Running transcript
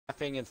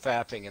yapping and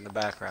fapping in the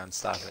background.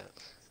 Stop it.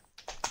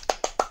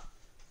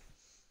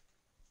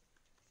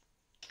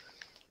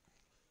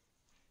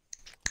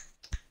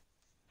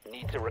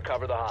 Need to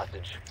recover the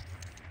hostage.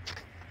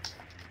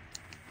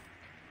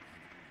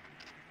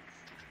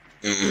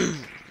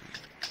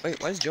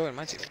 Wait, why is Joe in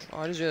my team? Oh,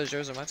 I just realized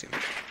Joe's on my team.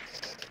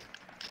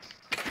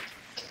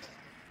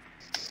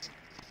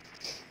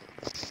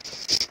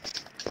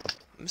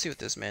 Let me see what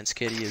this man's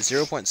kitty is.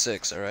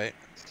 0.6, alright?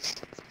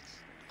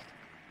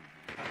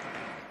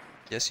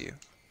 Yes, you.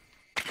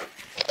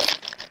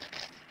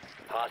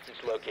 Hostage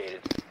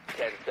located.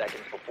 10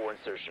 seconds before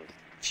insertion.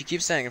 If you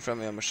keep standing in front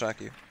of me, I'm gonna shock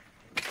you.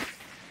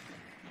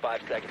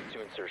 5 seconds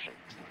to insertion.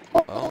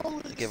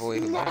 Well, give away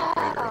who my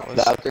operator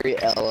was.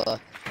 Valkyrie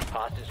Ella.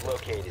 Hostage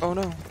located. Oh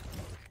no.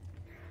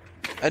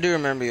 I do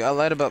remember you. I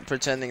lied about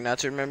pretending not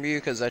to remember you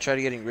because I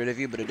tried getting rid of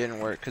you, but it didn't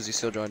work because you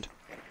still joined.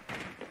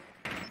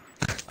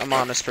 I'm an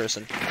honest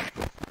person.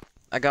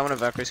 I got one of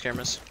Valkyrie's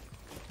cameras.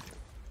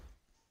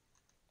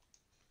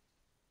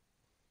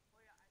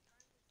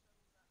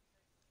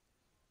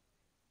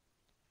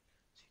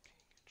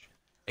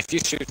 If you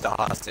shoot the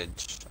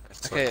hostage. I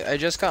swear. Okay, I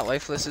just got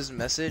Lifeless's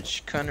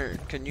message. Connor,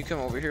 can you come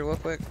over here real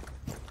quick?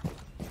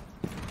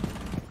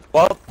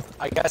 Well,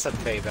 I guess I'd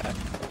pay back.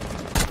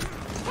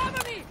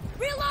 Cover me!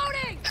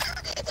 Reloading!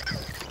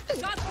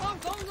 Shot phone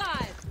going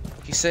live.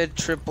 He said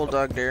triple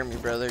dog dare me,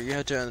 brother. You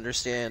have to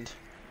understand.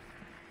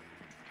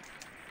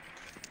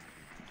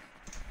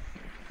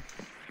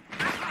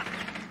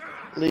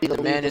 The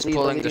man is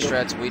pulling the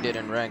strats we did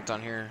in ranked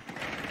on here.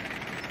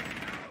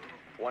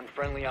 One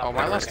friendly Oh, my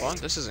operator last one?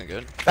 remaining. This isn't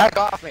good. Back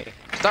off me!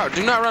 Stop!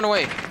 Do not run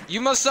away!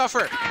 You must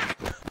suffer!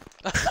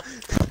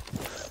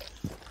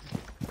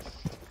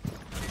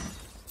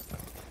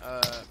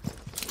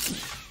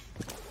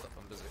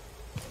 I'm busy.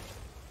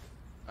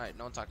 Alright,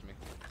 no one talk to me.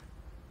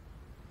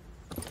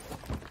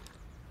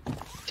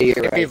 To your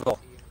Hit right, people.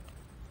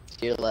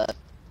 to your left,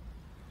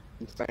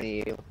 in front of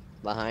you,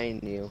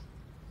 behind you.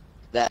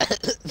 That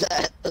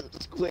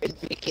squid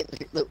peeking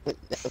through the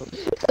window.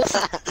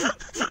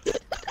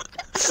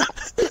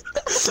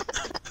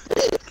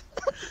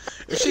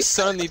 If she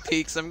suddenly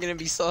peeks, I'm gonna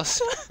be so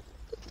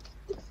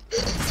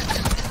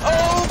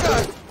Oh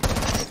god!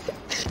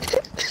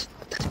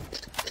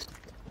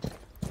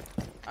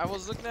 I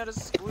was looking at a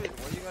squid.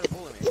 Why you gotta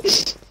bully me?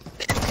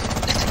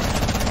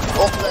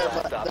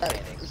 Oh,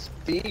 that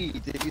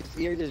speed! Did you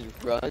see her just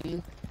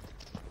run?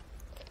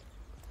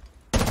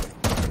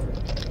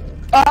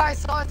 Oh, I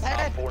saw his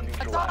head! Op 4 I saw his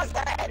neutralized.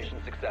 head!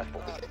 Mission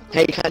successful.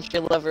 Hey, country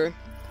lover,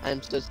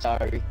 I'm so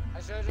sorry.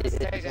 I should've It just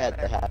just stayed had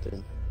to there.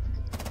 happen.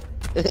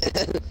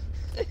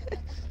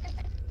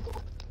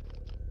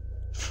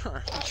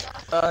 Should've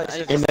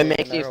If just it stayed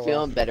makes you there.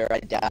 feel better, I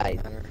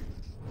died.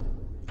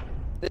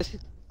 I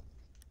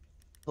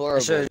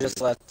Horrible. should've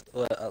just let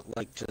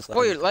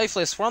Wait,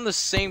 Lifeless, we're on the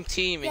same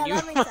team and Yeah,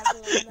 that makes sense a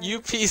little bit.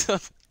 you piece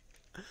of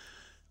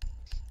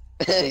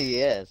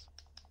Yes,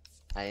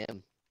 I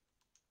am.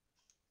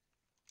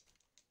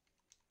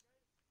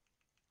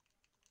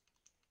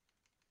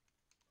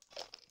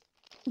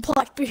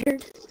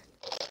 Blackbeard.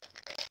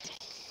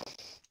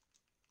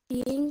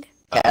 Being.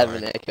 Have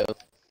an echo.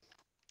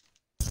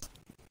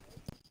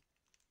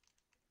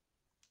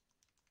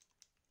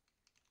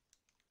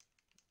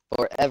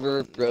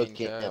 Forever broken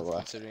Cav, Ella.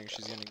 considering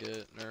she's gonna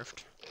get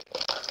nerfed.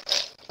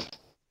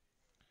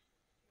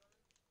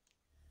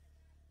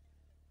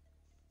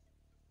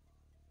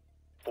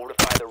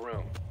 Fortify the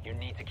room. You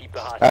need to keep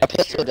the Our hostage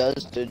pistol secure.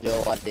 does do a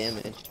lot of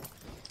damage.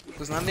 It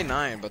was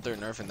 99, but they're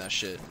nerfing that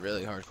shit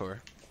really hardcore.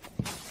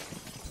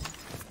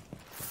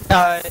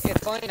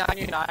 it's only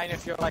 99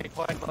 if you're like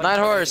playing. Night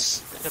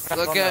Horse, It depends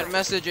look on at the-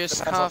 messages.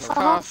 depends on Cough, the-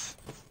 cough.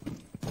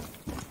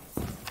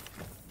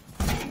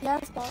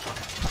 Yes, but.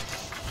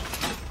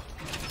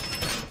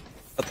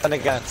 But then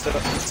again,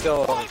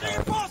 still only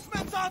counts.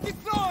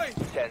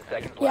 10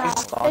 seconds Yeah,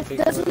 left. Left. it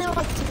doesn't it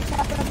like to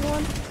tap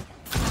everyone?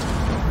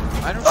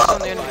 I don't see on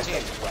the enemy 5 team.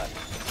 seconds left.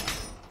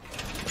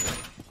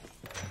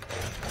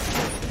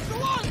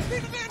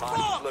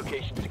 Hostage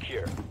location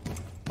secure.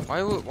 Why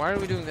are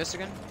we doing this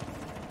again?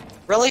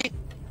 Really?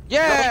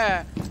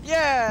 Yeah!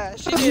 Yeah!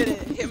 She did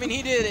it! I mean,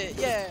 he did it!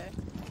 Yeah!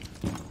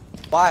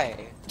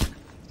 Why?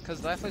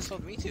 Because Lifeless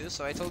told me to,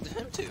 so I told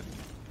him to.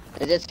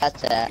 It just has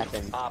to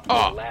happen. Op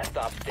Oh. 4 last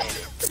stop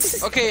standing.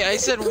 Okay, I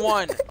said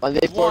one. When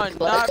they One, fork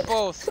not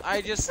both.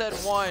 I just said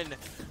one.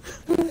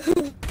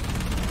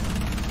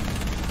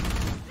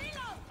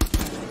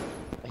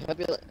 I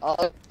feel like, oh,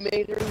 I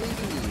made her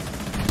leave.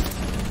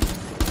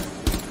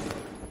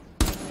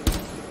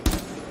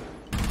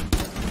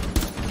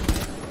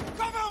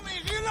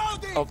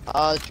 Oh.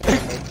 I'll try to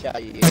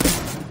headshot you.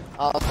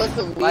 Put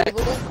the Like-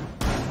 weevil.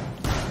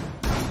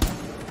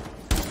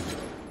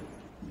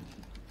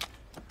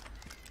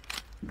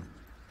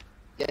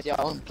 Guess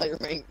y'all wanna play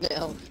rank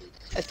now.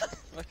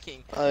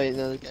 Fucking. Oh wait,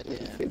 no,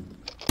 Goddamn.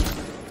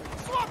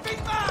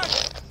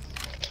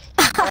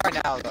 Right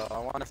now, though, I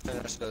want to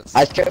finish this.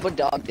 I triple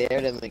dog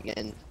dared him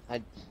again. I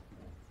I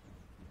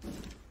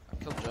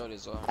killed Jody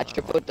as well.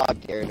 triple dog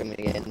dared him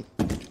again.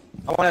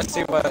 I want to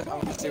see what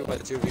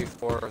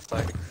 2v4 is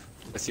like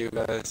with you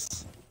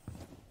guys.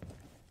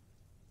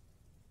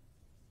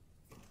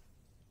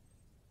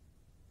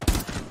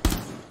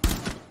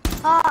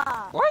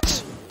 Ah!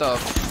 What? The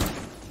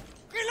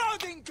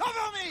Reloading, cover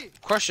me!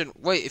 question?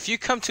 Wait, if you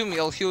come to me,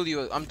 I'll heal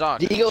you. I'm Doc.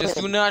 Deagle Just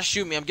him. do not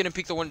shoot me. I'm gonna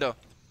peek the window.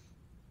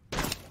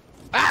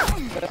 Ah!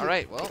 All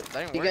right. Well,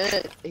 that didn't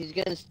work. He's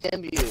gonna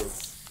stem you.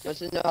 Wants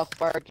to know how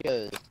far it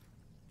goes.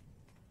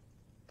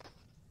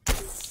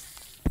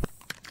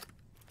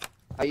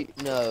 Are you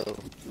no?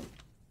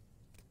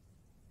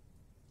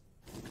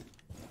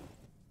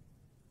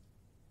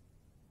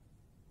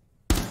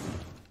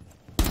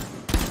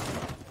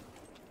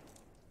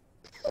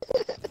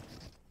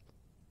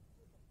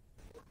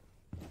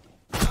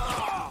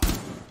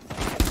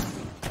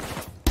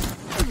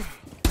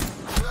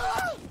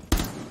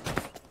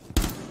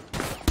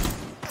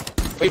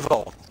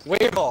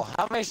 Weevil,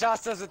 how many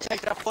shots does it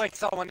take to flick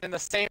someone in the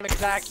same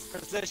exact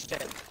position?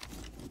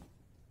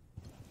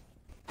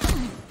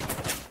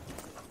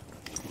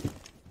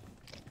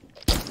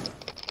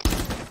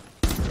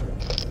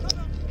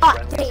 Ah,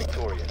 Friendly dang it.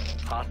 victorious.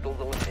 Hostiles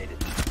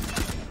eliminated.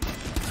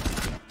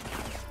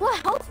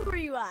 What health were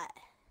you at?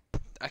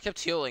 I kept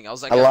healing. I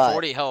was like A at lot.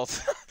 40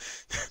 health.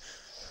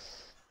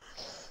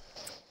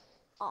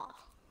 Oh.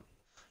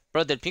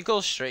 Bro, did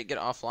Pinko straight get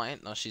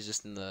offline? No, she's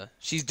just in the.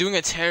 She's doing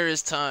a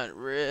terrorist hunt.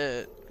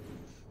 Rip.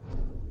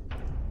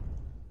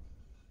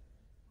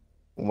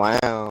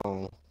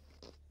 Wow.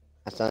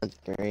 That sounds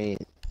great.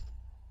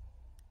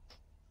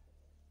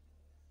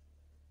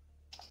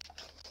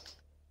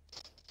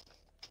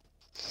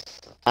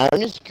 I'm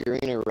just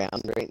screwing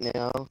around right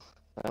now.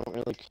 I don't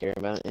really care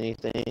about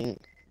anything.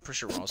 Pretty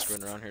sure we're all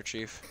screwing around here,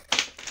 Chief.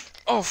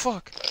 Oh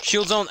fuck!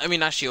 Shields only. I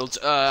mean, not shields.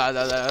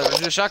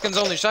 Shotguns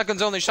only.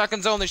 Shotguns only.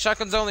 Shotguns only.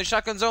 Shotguns only.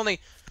 Shotguns only.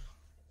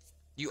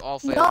 You all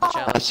failed No. the I'm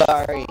challenge.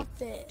 sorry. Stop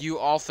it. You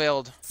all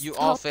failed. You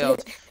all Stop failed.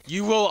 it.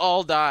 You will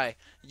all die.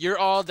 You're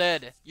all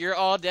dead. You're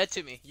all dead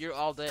to me. You're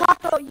all dead.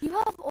 Taco, you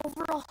have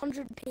over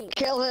 100 ping.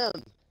 Kill him!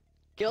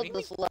 Kill Me?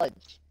 the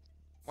sludge.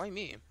 Why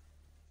me?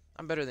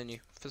 I'm better than you.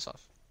 Piss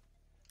off.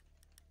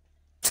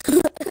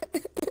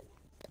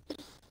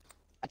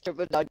 I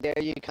triple dog dare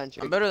you,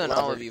 country. I'm better than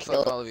all lover. of you.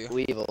 Kill Fuck all of you.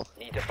 Weevil.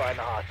 Need to find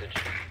the hostage.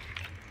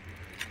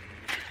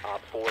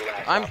 Op 4 last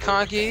I'm operator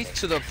cocky standing.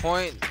 to the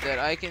point that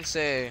I can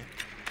say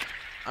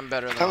I'm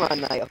better than Come all on, of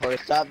you. Night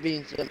Horse. Stop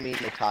being so mean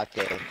to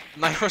Taco.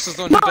 Night Horse is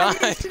the one who No, I died.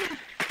 didn't shoot him.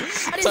 I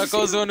didn't Taco's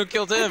shoot the one who him.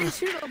 killed I him. didn't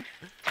shoot him.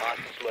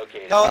 Hostage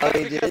located. No, Oh, that's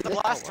he because did? the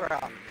last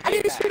round. I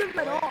didn't shoot him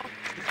at all.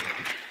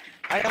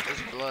 I know.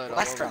 There's blood all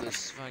Last over round.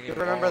 this fucking You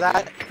remember wall,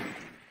 that? dude.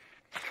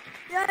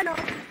 Yeah, I know.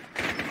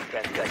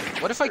 10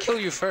 seconds. What if I kill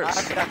you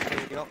first? Dude.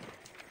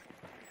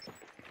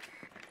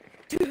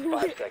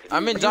 5 seconds.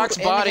 I'm in You Doc's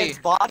in body. his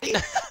body?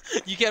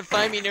 You can't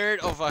find me, nerd.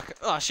 Oh fuck.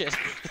 Oh shit.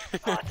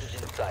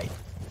 Hostage in sight.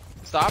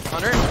 Stop,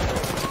 Hunter.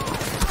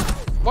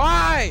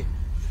 Why?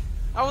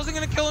 I wasn't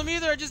gonna kill him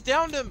either. I just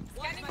downed him.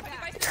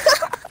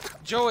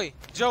 Joey,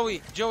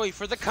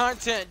 for the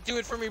content, do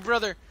it for me,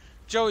 brother.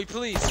 Joey,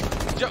 please.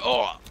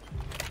 Oh.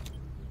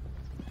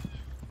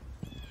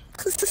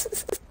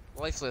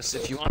 Lifeless,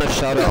 if you want to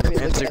shout out on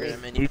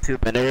Instagram and YouTube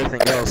and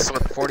everything else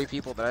with 40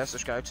 people that have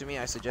subscribed to me,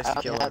 I suggest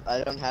you kill him.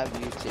 I don't have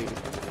YouTube.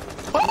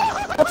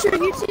 What's your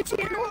YouTube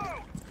channel?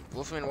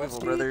 Wolfman Weevil,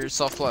 brother, you're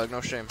self-plug,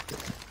 no shame.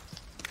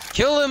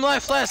 Kill him,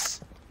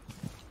 Lifeless!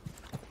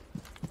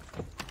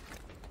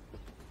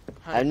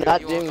 Hunter, I'm do it,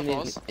 not you won't, doing no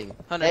balls. anything.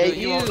 Hunter, Hey, do it,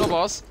 you won't, no you!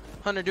 balls.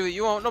 Hunter, do it,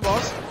 you won't, no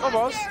balls. No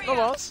balls, no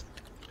balls.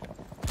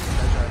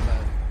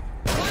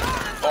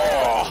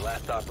 Oh!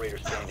 Last operator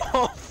standing.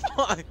 Oh,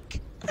 fuck.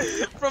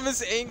 From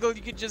this angle,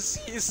 you could just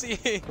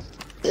see.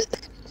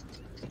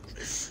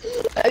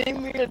 I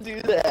didn't mean to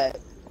do that.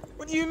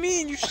 What do you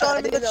mean? You shot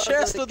him in the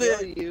chest with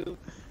it. You.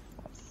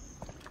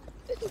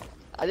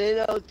 I didn't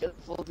know I was gonna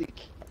fully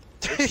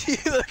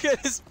kill. Look at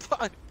his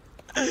butt.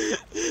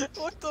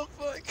 What the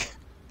fuck?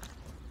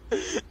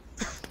 Is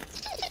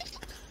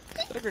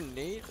that a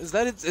grenade? Is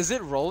that it? Is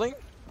it rolling?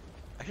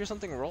 I hear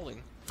something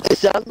rolling. It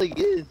sounds like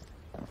it is.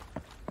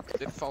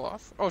 Did it fall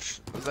off? Oh, is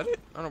that it?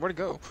 I don't know where'd it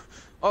go.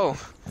 Oh,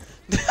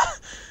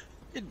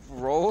 it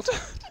rolled.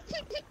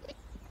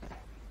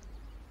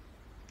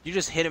 You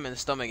just hit him in the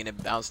stomach and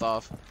it bounced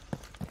off.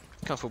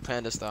 Kung Fu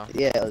Panda style.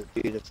 Yeah, it was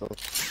beautiful.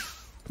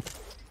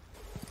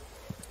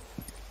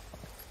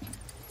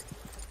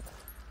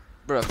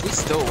 Bro, if we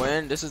still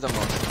win, this is the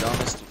most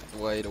dumbest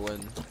way to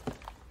win.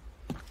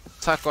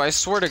 Taco, I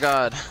swear to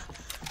God.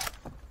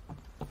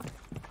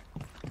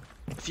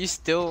 If you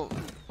still...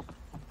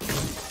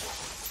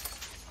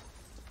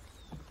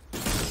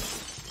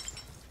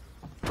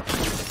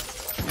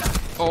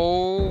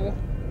 Oh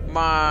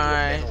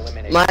my...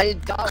 Eliminated. My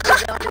dog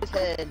was on his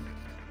head.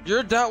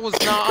 Your dot was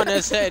not on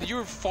his head. You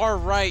were far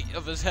right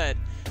of his head.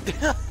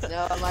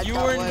 No, my You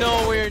dog were was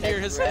nowhere on near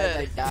his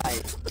red, head. I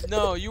died.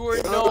 No, you were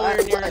No, nowhere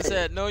I near his wasn't.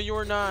 head. No, you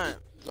were not.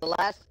 The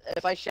last,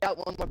 if I shout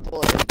one more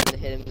bullet, I'm gonna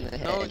hit him in the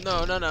head.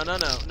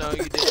 No,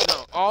 you didn't.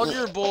 No, all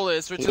your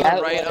bullets were to Yeah,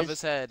 the it right of was.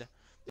 his head.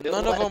 It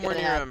None of was them were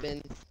gonna near him.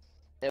 happen.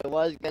 It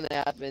was gonna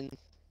happen.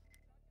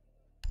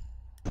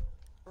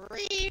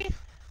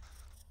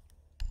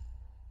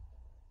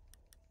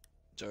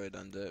 Joey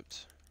done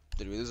dipped.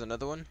 Did we lose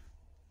another one?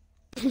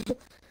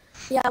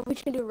 Yeah, we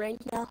can do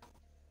rank now.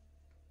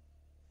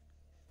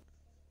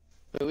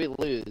 But we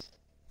lose.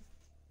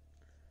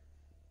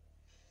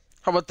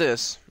 How about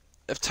this?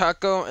 If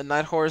Taco and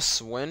Night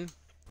Horse win,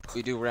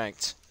 we do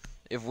ranked.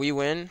 If we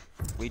win,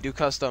 we do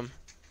custom.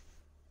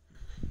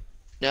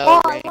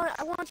 No, Oh, rank.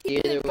 I want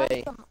you to Either do way.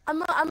 custom. I'm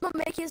gonna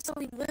make it so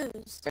we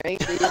lose. Rank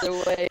the other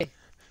way.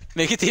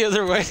 Make it the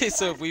other way,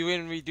 so if we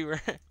win, we do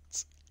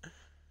ranked.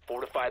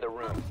 Fortify the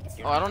room.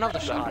 Oh, I don't have the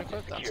Keep shotgun hostage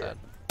equipped? I'm secure. sad.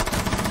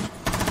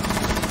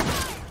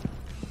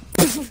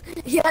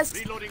 Yes,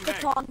 the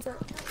content.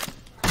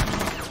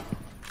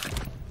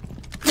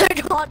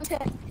 The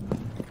content.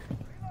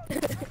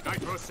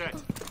 Nitro set.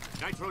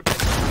 Nitro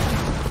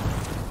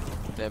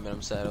Damn it,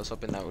 I'm sad. I was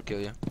hoping that would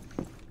kill you.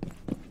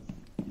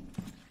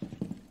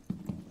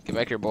 Get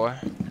back here, boy.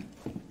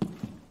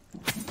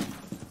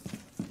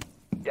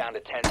 Down to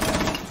 10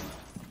 seconds.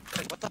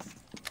 Wait, what the?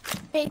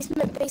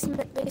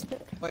 Basement.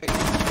 Wait.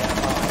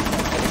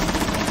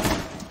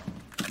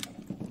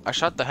 I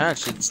shot the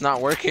hatch. It's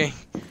not working.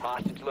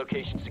 Hostage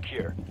location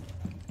secure.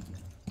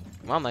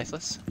 Come on,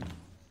 Lifeless.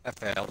 I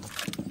failed.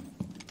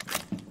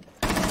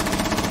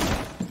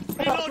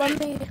 Let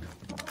me.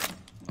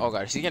 Oh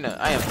god, is he gonna?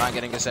 I am not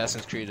getting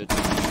Assassin's Creeded.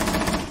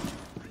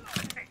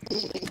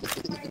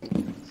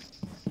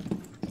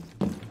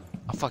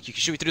 Oh fuck! You can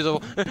shoot me through the.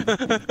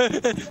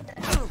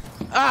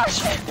 Ah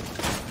shit!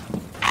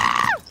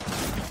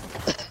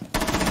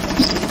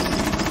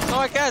 Oh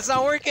my god, it's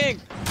not working.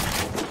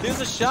 There's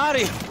a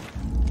shotty.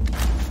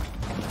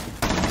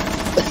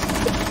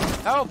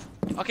 Help!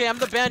 Okay, I'm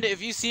the bandit.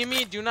 If you see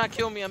me, do not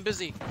kill me. I'm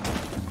busy.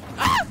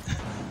 Ah!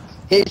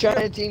 He's trying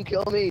to team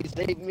kill me.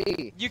 Save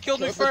me. You killed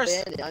me Kill the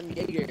first. bandit, I'm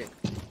Jaeger.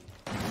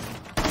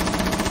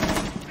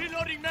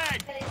 reloading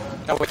mag.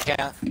 No, we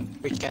can't.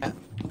 We can't.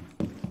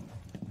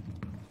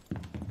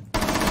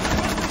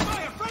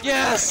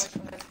 Yes!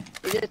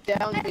 He just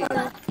downed me.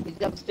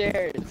 He's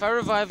upstairs. If I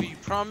revive you, you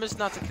promise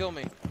not to kill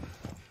me.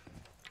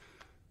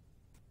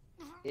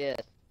 Yes.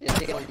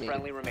 Just kill One me.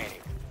 friendly remaining.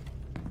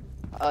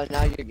 Oh,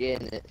 now you're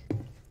getting it.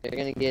 You're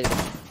gonna get it.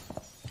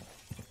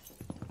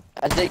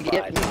 I said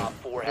get Five, me. Top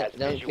 4 has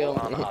Don't visual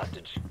kill on me.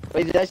 hostage.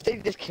 Wait, did I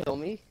say just kill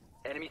me?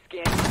 Enemy scan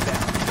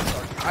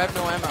inbound. I have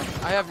no ammo.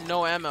 I have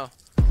no ammo.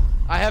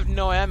 I have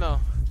no ammo.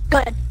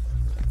 Good.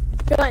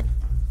 Good.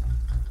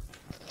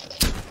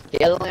 He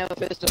doesn't have a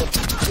pistol.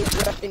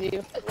 He's rushing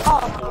you.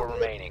 4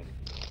 remaining.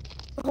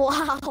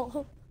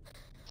 Wow.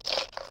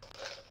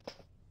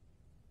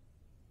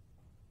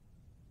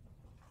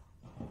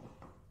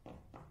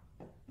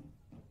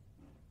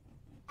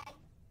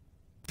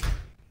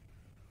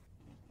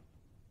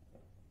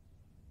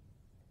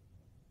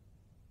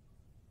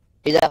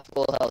 He's at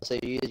full health, so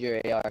you use your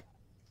AR.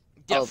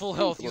 Yeah, Oh, full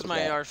health. please Use look my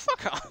at that. AR.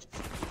 Fuck off.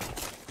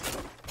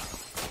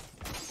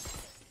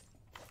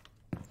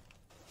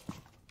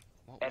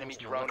 What Enemy wall's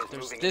to my drone left? is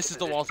There's- moving This into is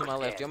the wall to position my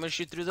for left. You want me to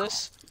shoot through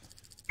this?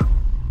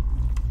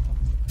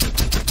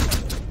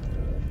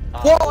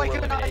 Whoa, I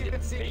could not eliminated.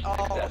 even see. Mission Oh,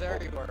 successful.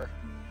 there you were.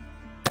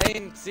 I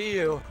didn't see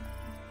you.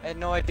 I had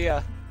no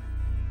idea.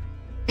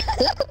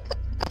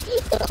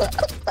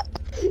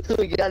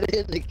 We got it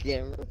in the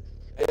camera.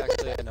 I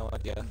actually had no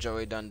idea.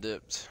 Joey done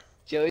dipped.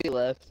 Joey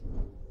left.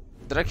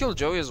 Did I kill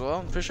Joey as well?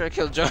 I'm pretty sure I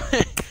killed Joey.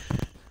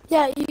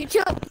 Yeah, you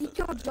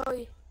killed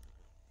Joey.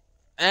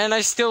 And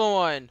I still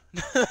won.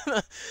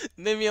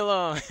 Leave me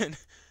alone.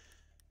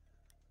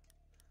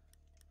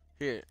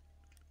 Here.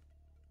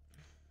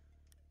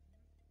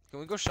 Can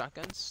we go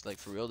shotguns? Like,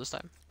 for real this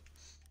time?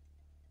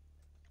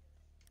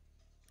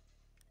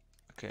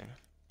 Okay.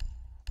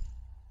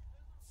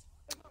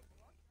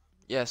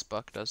 Yes,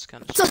 Buck does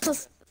kind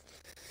of.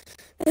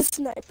 A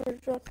sniper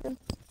shotgun.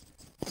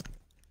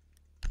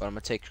 But I'm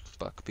gonna take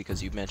Buck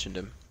because you mentioned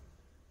him.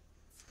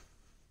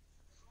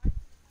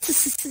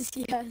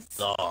 Yes.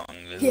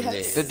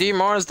 Yes. The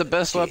DMR is the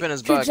best weapon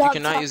as Good Buck. You job,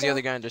 cannot use the Taco.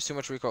 other gun. There's too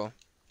much recoil.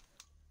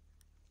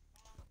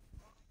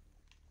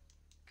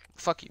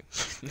 Fuck you.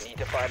 Need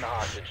to find the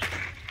hostage.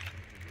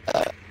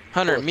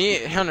 Hunter,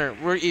 Hunter,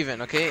 we're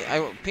even, okay?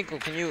 Pinkle,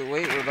 can you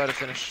wait? We're about to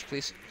finish,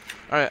 please.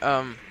 Alright,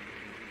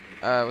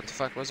 what the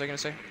fuck, what was I gonna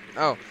say?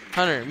 Oh,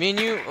 Hunter, me and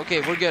you, okay,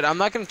 we're good. I'm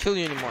not gonna kill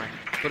you anymore.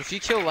 But if you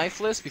kill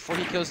Lifeless before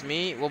he kills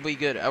me, we'll be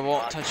good. I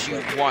won't touch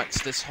you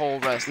once this whole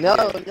rest of No,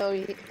 the game. no,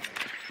 he.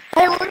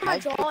 Hey, what am I I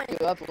picked drawing?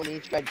 you up when he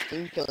tried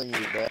team killing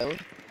you, bro.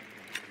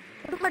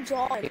 What am I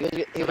drawing? He Can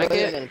I wasn't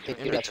get gonna pick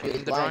in you up. He between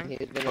was the lying. drawing?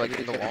 He was gonna Like do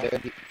in the something wall?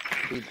 dirty.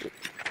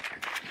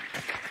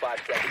 5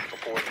 seconds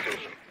before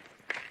insertion.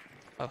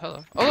 Oh,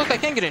 hello. Oh, look, I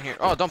can get in here.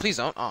 Oh, please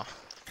don't. Oh.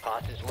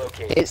 Hostage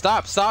located.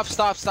 Stop.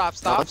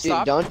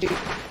 Don't do.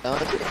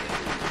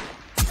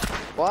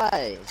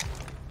 Why?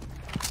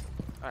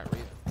 Alright, we're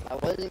even. I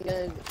wasn't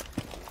gonna.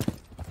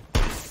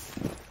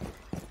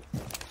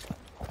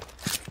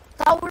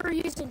 Thought we were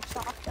using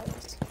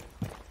shotguns.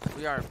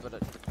 We are, but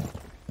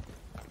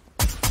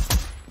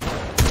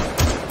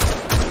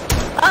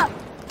Ah!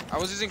 I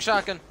was using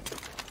shotgun.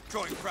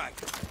 Throwing frag.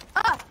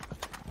 Ah!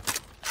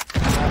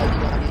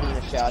 I was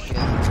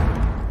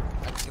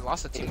shotgun. You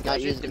lost the team. He's not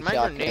Did using my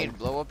shotgun. grenade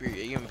blow up your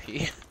EMP?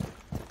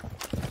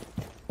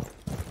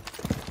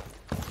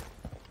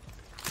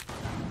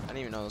 I didn't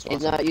even know this was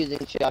He's not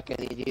using shotgun,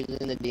 he's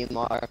using the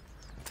DMR. What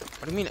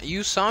do you mean?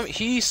 You saw me?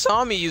 He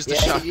saw me use the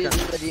Yeah, shotgun. he's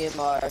using the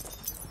DMR.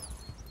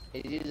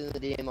 He's using the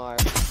DMR.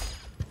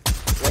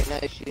 Right now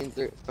he's shooting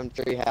from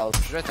tree house.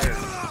 He's right there.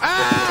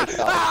 Ah!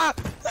 Ah!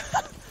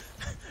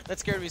 That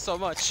scared me so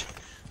much.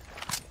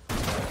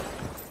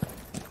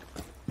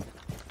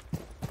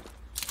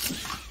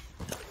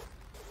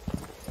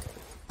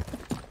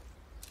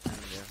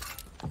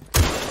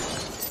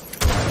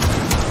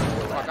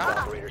 Last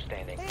operator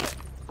standing.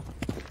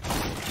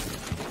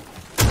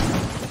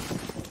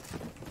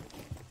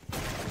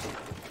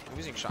 I'm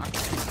using shotgun.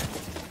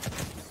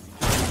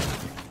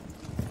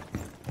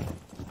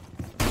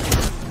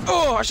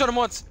 Oh, I shot him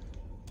once.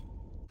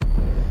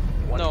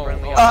 One No.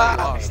 friendly Oh,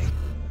 operator lost. remaining.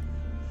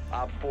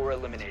 Op 4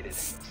 eliminated.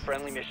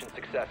 Friendly mission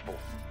successful.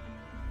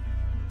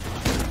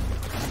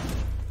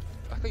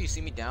 I thought you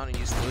see me down and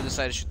you still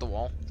decided to shoot the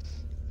wall.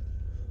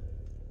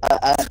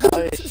 I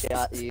would have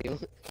shot you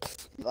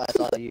if I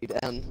saw you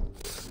down.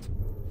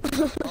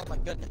 Oh my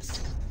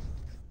goodness.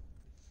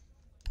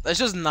 Let's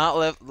just not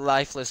let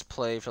Lifeless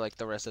play for like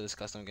the rest of this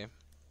custom game.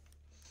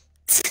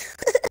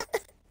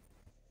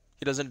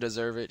 He doesn't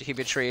deserve it. He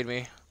betrayed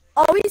me.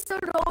 Oh, we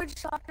started going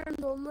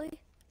shotguns only.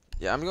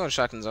 Yeah, I'm going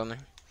shotguns only.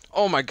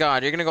 Oh my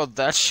god, you're gonna go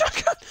that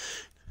shotgun?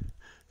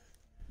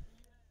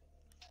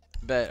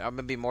 Bet, I'm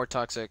gonna be more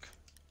toxic.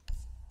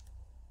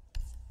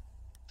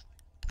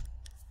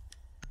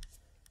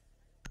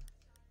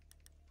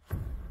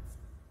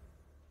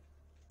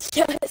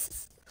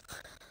 Yes.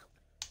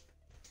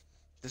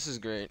 This is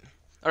great.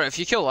 Alright, if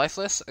you kill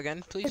Lifeless again,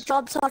 Good please.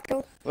 job,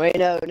 Taco. Wait,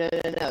 no.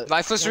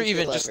 Lifeless or Don't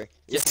even, kill just... ever.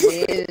 Just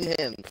me and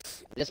him.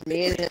 Just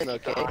me and him,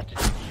 okay?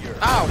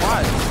 Ah,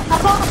 why? How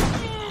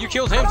about You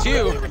killed him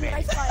too!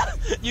 nice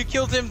fight. You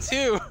killed him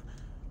too!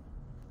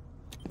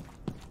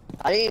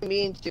 I didn't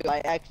mean to.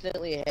 I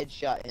accidentally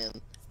headshot him.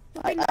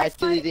 I Nice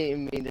actually fight.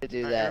 didn't mean to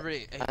do Alright, that.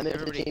 everybody, hey, I meant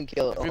everybody, to team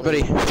kill.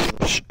 everybody,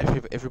 shh,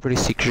 everybody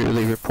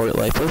secretly report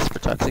Lifeless for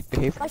toxic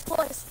behavior. Nice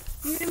place.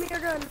 You and me are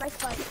doing a nice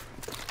fight.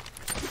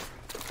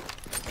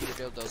 The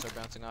dildos are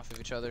bouncing off of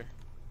each other.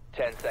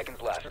 10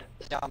 seconds left.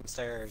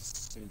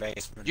 Downstairs in the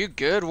basement. You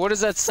good? What is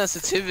that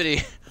sensitivity?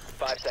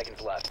 5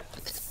 seconds left.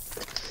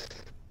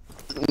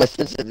 My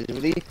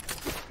sensitivity.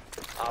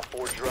 Op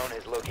 4 drone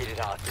has located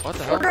hostage. What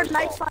the We're hell? doing a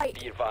nice fight.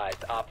 Be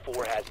advised, Op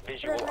 4 has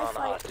visual Nice on the fight.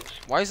 hostage.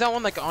 Why is that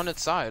one like on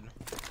its side?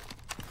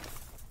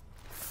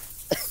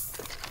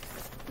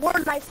 We're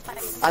a nice fight.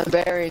 I'm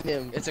burying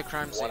him. It's a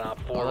crime scene. One op,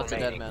 Oh, four that's a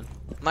dead remaining. man.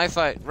 Knife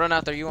fight. Run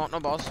out there. You want no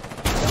balls?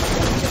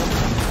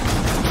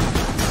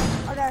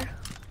 Okay.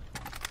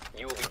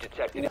 You will be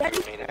detected Ready?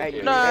 if you remain in Alright,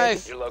 the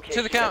Knife! Your location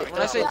To the count. is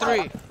When I say not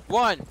 3.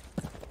 1,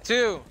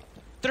 2,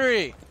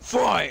 3.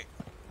 Fight!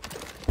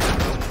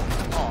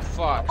 Oh,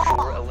 fuck. Op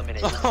 4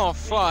 eliminated. Oh,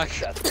 fuck.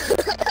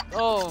 Successful.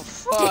 Oh,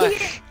 fuck.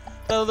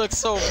 That looks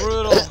so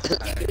brutal.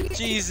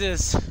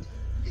 Jesus.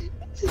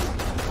 You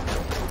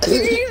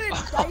didn't even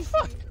dice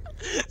me.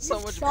 So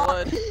much Shot.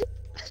 blood.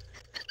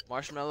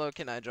 Marshmallow,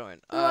 can I join?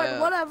 Alright,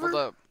 whatever. Hold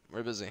up.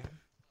 We're busy.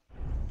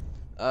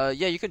 Yeah,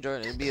 you can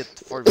join. It'd be a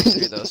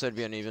 4v3 though, so it'd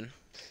be uneven.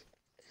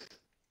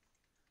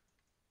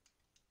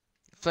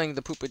 Playing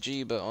the Poopa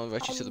G, but I'll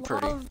invite you to the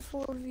party. I love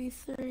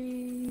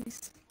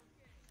 4v3s.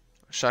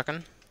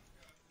 Shotgun?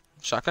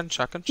 Shotgun?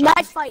 Shotgun?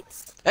 Nice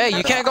fights. Hey,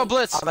 you can't go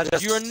blitz! I'ma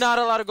just- You are not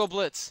allowed to go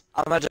blitz!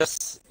 I'ma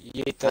just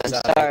yeet this I'm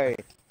out. sorry.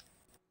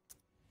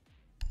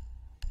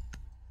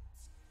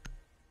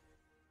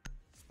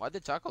 Why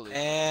did Taco leave?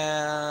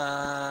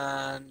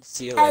 And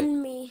see you later.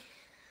 And me.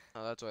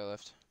 Oh, that's why I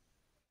left.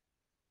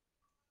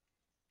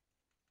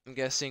 I'm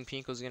guessing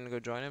Pinko's gonna go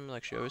join him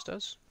like she always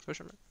does. Push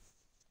him.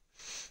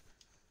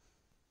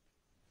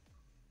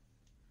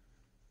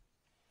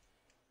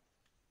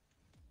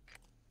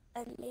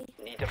 And me.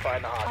 Need to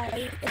find the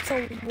hostage. It's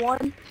a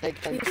 1. I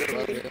can't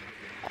kill you.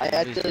 I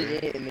actually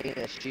didn't mean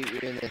to shoot you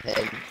in the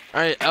head.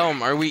 Alright,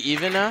 Elm, are we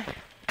even now?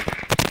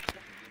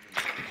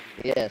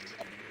 Yes.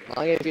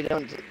 Long as you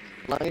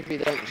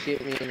don't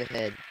shoot me in the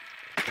head.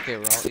 Okay,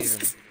 we're all even.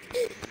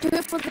 Do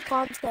it for the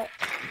content.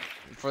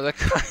 For the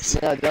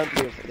content. No, don't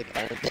do it for the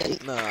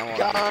content. No, I want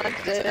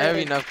Content. I have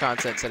enough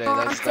content today.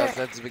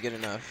 That's good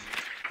enough.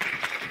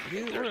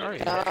 Where are you?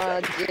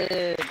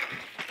 Content.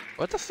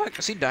 What the fuck?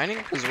 Is he dining?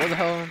 Cause where the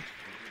hell?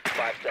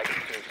 5 seconds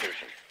to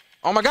insertion.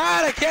 Oh my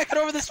god! I can't get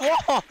over this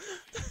wall.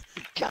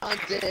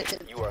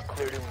 Content. You are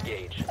clear to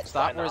engage.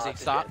 Stop! Find the Where is he?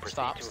 hostage Stop! and proceed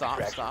Stop! to Stop!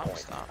 extraction Stop! point.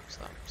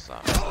 Stop!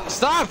 Stop!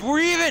 Stop! We're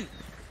even.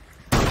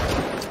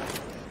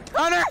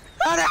 Hunter!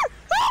 Hunter!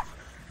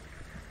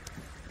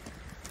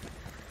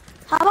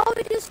 How about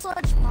we just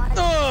search mine?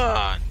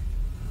 Ah!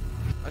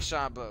 A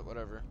shot, but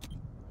whatever.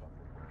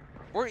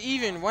 We're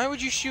even. Why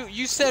would you shoot?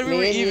 You said we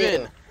were Me and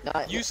even. you.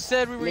 Not You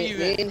said we were me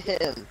even. and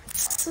him.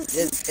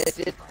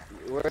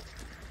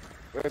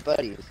 We're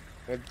buddies.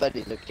 We're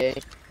buddies, okay?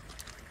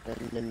 No.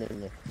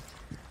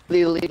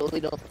 Little.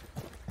 Little.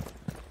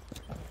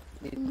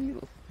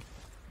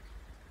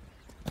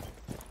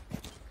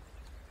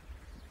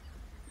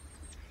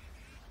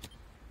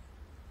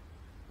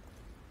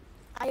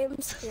 am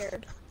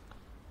scared.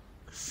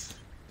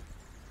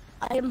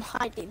 I am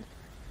hiding.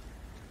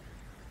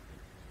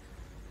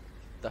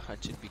 The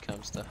hunted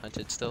becomes the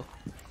hunted still.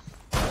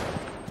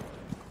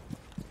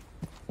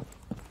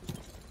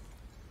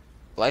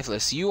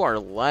 Lifeless, you are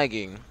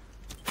lagging.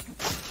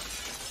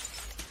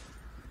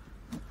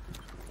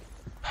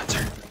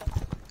 Hunter.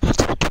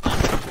 Hunter, kill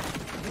him.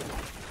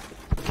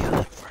 Kill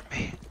him for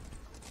me.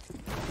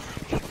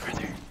 For me,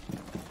 brother.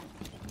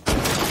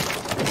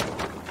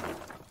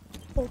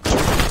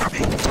 For me,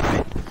 do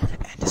it.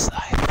 End his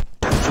life.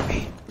 Do it for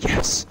me.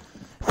 Yes.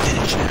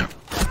 Finish him.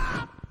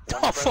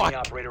 Oh, fuck.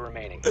 Operator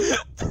remaining.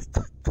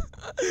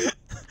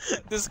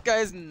 This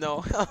guy's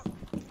no help.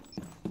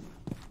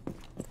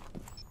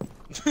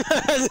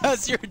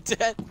 That's your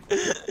dead.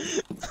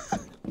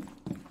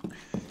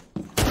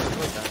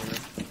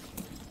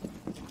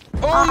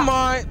 Oh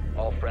my!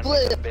 All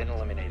friendlies have been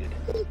eliminated.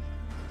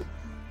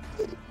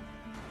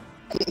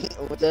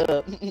 What's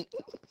up?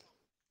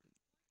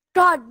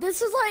 God,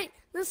 this is like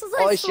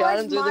Oh, I shot Sludge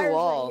him through the Myers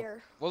wall. right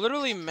here. Well,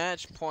 literally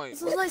match point.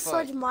 This is like Fuck.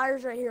 Sludge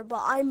Myers right here,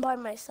 but I'm by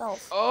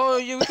myself. Oh,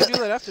 yeah, we can do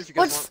that after if you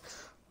guys want.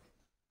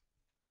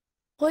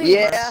 Please.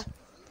 Yeah.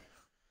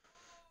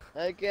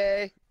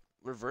 Okay.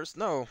 Reverse?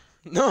 No.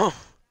 No.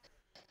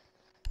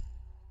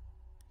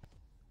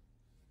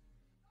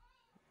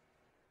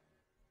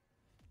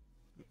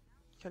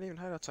 Can't even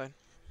hide outside.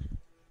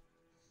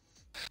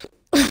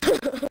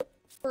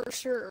 For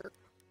sure.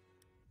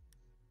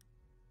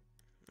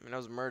 I mean, I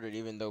was murdered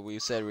even though we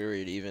said we were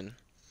even.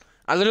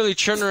 I literally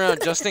turned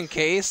around just in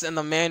case, and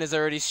the man is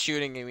already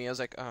shooting at me. I was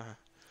like,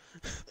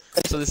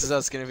 So this is how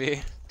it's gonna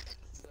be.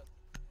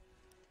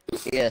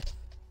 Yes.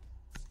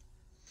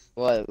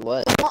 What?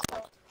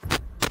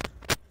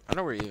 I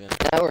know we're even.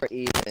 Now we're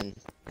even.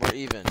 We're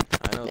even.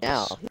 I know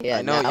Now, this. yeah,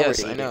 I know, now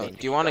yes, we're I know. even.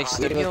 Do you want a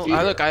slip have a heal? few-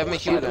 Look, I have my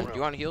heal few- gun. Do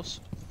you want heals?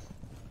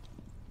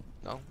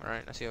 No?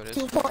 Alright, I see how it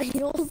You is. want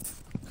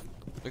heals?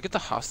 Look at the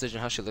hostage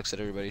and how she looks at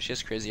everybody. She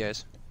has crazy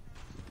eyes.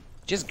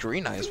 She has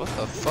green eyes. What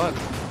the fuck?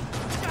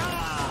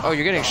 Oh,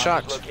 you're getting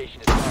shot.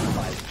 Location is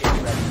compromised.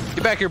 Get ready.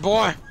 Get back here,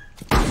 boy!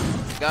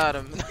 Got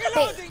him.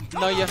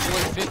 No, you have to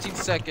wait 15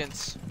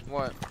 seconds.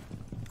 What?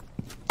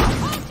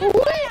 10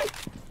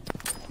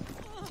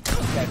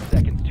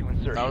 seconds to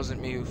insert. That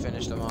wasn't me who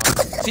finished him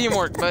off.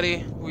 Teamwork,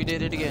 buddy. We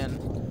did it again.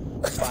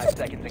 5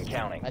 seconds and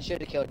counting. I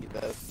should have killed you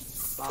both.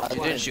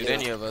 You didn't shoot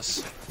any of us.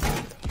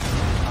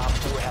 Op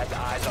 4 has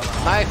eyes on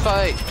the Knife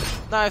fight!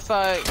 Knife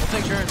fight! We'll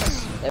take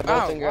turns. They're both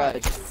Ow, in why?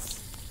 garage.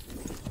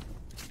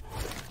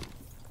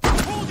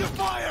 Hold your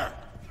fire!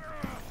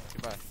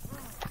 Goodbye.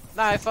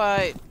 Knife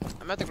fight!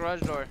 I'm at the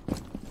garage door.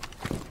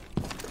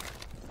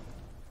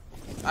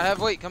 I have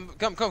wait, come.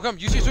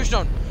 You see switch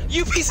down.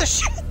 You piece of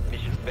shit!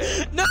 mission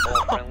failed. No!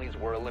 All friendlies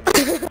were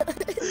eliminated.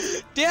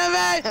 Damn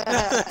it!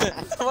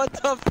 What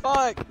the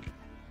fuck?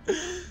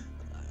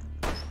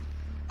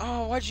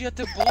 Oh, why'd you have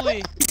to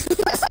bully?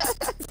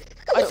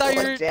 I thought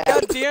you were. Down.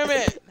 God damn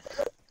it!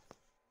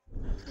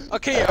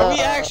 Okay, are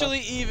we actually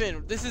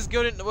even? This is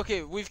good.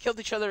 Okay, we've killed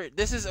each other.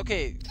 This is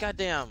okay. God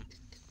damn.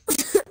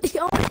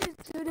 You always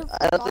do the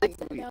I don't think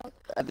fucking we- out.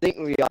 I think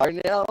we are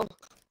now.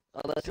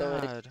 Unless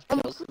someone God.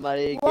 kills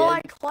somebody again. Will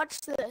I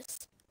clutch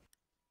this?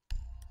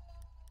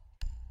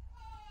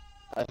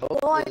 I Will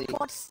I hopefully.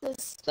 clutch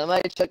this?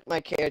 Somebody took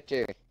my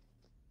character.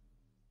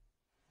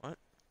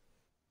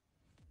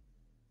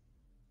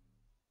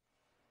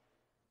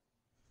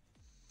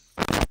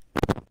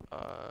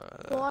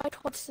 Will I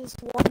clutch this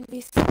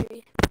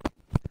 1v3?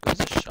 Who's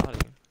this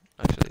shotting?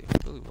 Actually,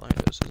 Billy Blind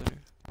does, doesn't he?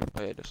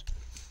 Oh, yeah, it does.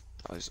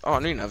 Oh, I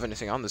don't even have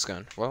anything on this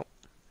gun. Well,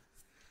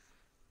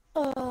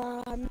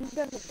 I'm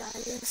gonna die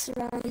this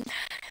round. And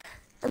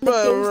the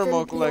but game's we're gonna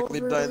more be likely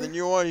to die over. than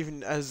you are,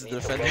 even as the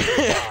Need to defender. locate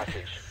the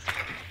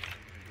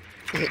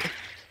hostage.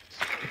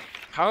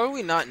 How are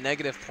we not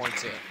negative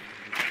points yet?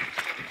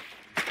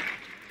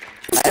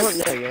 I don't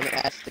know. You wanna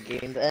ask the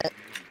game that?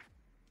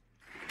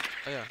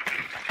 Oh, yeah.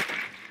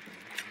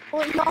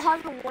 Well, y'all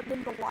haven't won in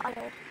a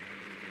while.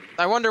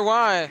 I wonder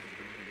why.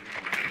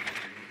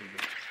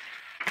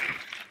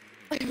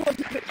 I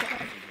wonder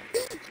why.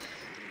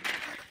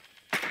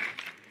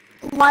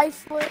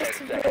 Lifeless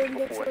 10 seconds ruined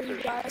it before for you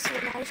insertion. guys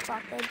when I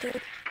shot that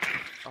dude.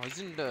 Oh, he's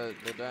in the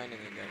dining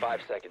again.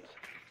 5 seconds.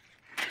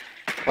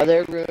 Well,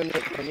 they're ruining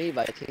it for me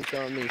by team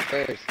killing me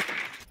first.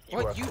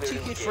 What? are You clear to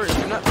TK'd engage. first.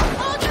 You're not.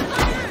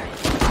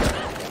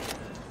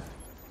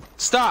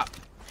 Stop!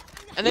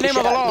 In the He name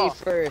of the shot me law.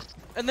 first.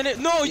 And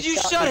then no, He you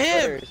shot me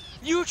him. first.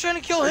 You were trying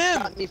to kill He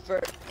him. shot me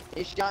first.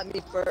 He shot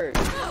me first.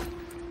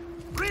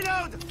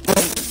 Reload!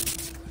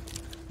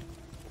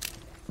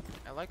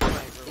 I like my He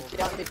revolver.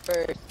 shot me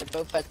first. They're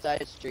both at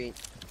side street.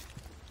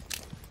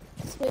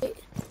 Sweet.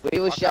 We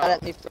was Fuck shot out.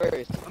 at me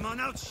first. Come on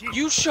out, shit!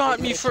 You shot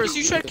me first.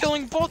 You tried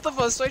killing both of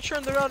us, so I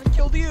turned around and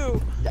killed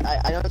you.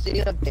 I don't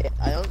see I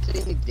don't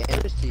see any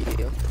damage to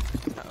you.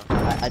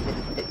 I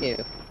didn't hit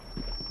you.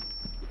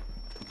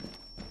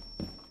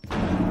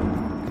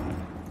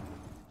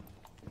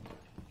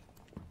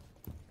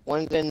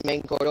 One's in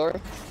main corridor.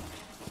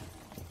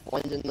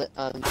 One's in the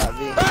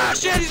Ah,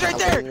 shit, he's right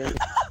there.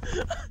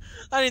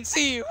 I didn't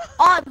see you.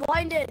 Oh, I'm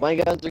blinded. One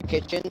going through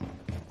kitchen.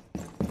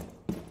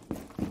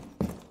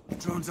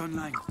 Drones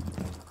online.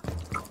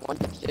 One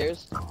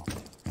upstairs. One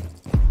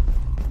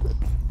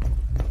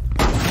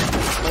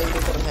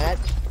from hatch.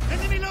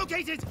 Enemy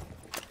located.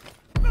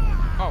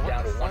 Oh, what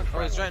Down the to one fuck?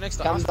 Oh, he's right next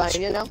to Come us. behind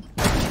you now.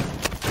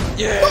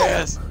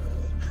 Yes!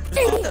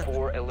 Dang it.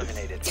 4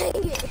 eliminated. Dang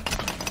it.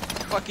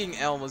 Fucking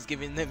Elm was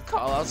giving them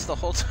callouts the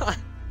whole time.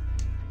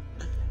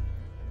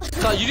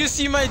 So you just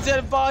see my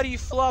dead body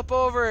flop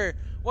over.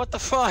 What the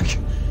fuck?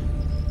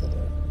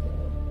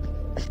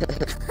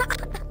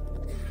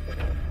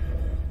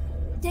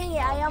 Dang it,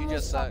 I You almost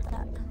just got suck.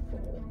 that.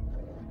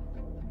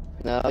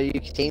 No, you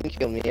team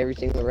kill me every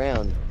single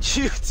round.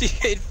 You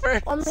TK'd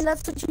first. I mean,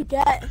 that's what you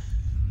get.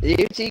 You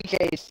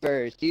TK's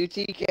first. You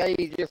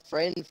TK'd your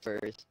friend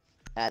first.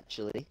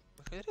 Actually,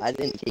 I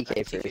didn't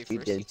TK first. You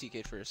did. You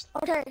TK'd first.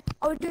 Okay,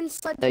 are we doing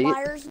Sledge No, you-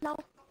 Myers now?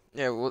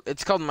 Yeah, well,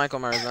 it's called Michael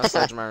Myers, not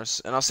Sledge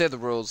Myers. And I'll say the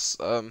rules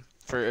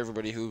for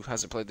everybody who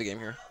hasn't played the game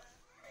here.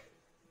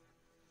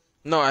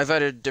 No, I've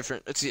added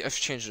different. I've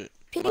changed it.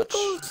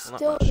 Pico's Not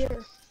still much.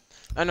 here.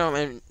 I know,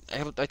 man.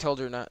 I told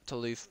her not to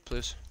leave,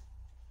 please.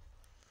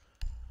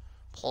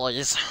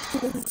 Please.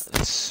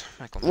 It's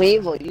Michael Myers.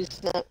 Weevil, you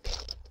snap.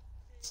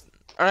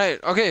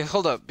 Alright, okay,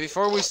 hold up.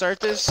 Before we start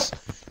this,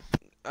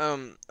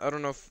 I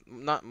don't know if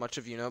not much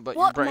of you know, but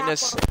your What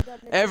brightness, map are we gonna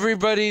do?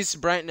 everybody's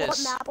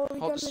brightness. What map are we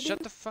Hold, gonna shut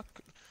do? the fuck.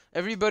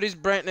 Everybody's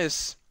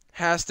brightness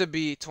has to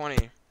be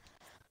 20.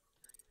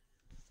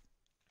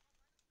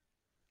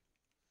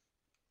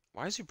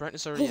 Why is your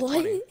brightness already at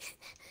 20?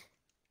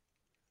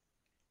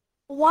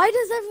 What? Why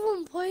does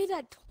everyone play it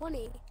at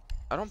 20?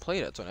 I don't play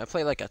it at 20. I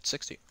play like at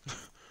 60.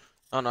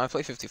 Oh no, I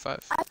play 55.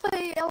 I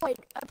play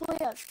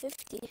at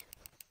 50.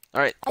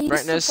 Alright, I used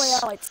brightness. to play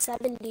at like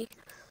 70.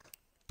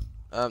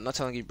 I'm not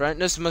telling you.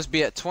 Brightness must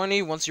be at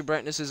 20. Once your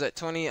brightness is at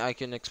 20, I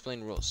can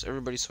explain rules.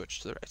 Everybody switch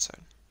to the right side.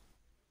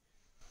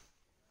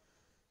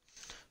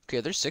 Okay,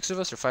 there's 6 of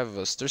us or 5 of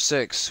us? There's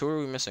 6. Who are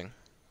we missing?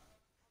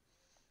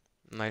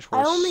 Night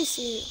Horse. I only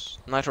see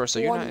Night Horse, so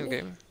you're not one. in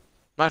game.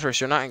 Night Horse,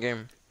 you're not in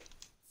game.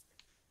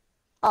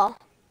 Oh.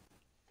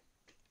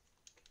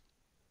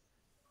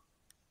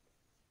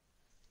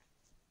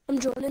 I'm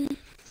joining.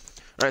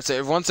 Alright,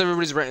 so once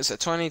everybody's brightness at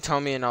 20, tell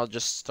me and I'll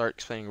just start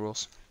explaining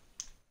rules.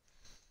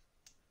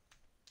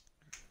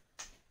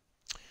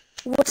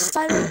 What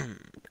side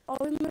are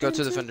we moving Go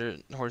to Defender,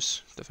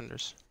 Horse,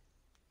 Defenders.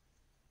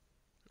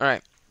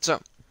 Alright, so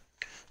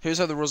here's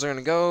how the rules are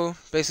gonna go.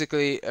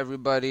 Basically,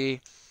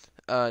 everybody,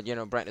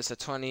 brightness at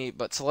 20,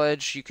 but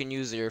Sledge, you can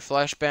use your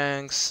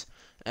flashbangs,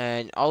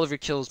 and all of your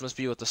kills must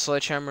be with the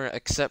sledgehammer,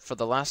 except for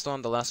the last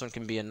one. The last one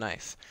can be a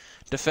knife.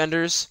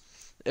 Defenders,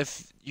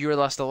 if you're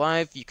last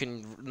alive, you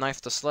can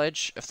knife the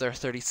sledge. If there are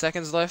 30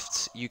 seconds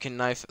left, you can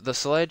knife the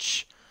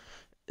sledge.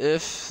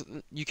 If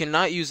you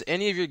cannot use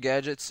any of your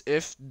gadgets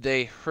if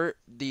they hurt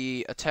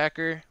the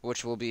attacker,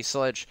 which will be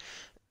sledge.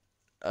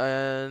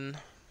 And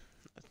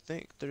I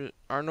think there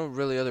are no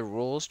really other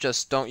rules.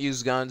 Just don't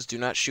use guns, do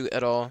not shoot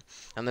at all,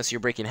 unless you're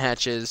breaking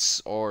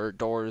hatches or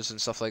doors and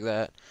stuff like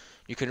that.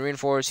 You can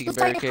reinforce, you can It's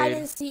like barricade.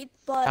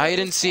 Hide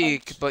and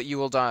seek, but you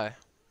will die.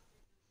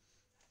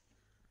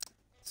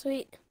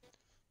 Sweet.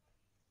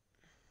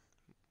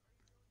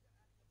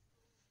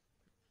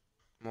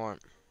 More.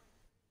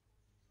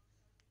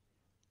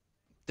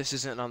 This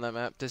isn't on the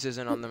map. This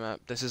isn't on the map.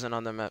 This isn't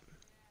on the map.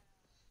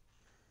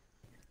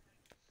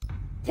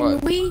 Can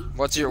What? we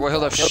What's your? Wait,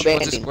 hold up. No Shh,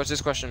 banding. what's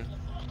this question?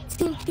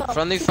 team kill?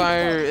 Friendly Team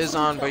fire kill, is team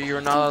on, kill, but you're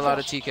team not allowed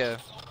to kill. TK.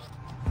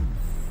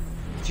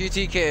 If you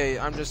TK,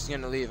 I'm just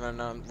gonna leave, and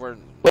we're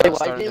Wait, not why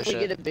starting didn't this we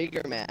shit. get a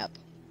bigger map?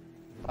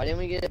 Why didn't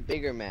we get a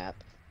bigger map?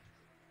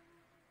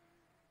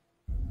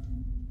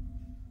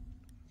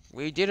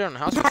 We did it on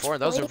House before.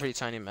 That was a pretty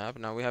tiny map.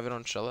 Now we have it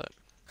on Charlotte.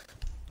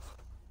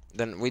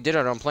 Then we did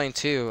it on Plane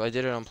too. I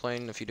did it on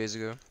Plane a few days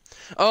ago.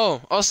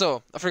 Oh,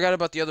 also, I forgot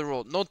about the other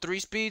rule. No 3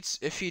 speeds.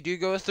 If you do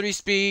go with 3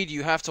 speed,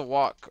 you have to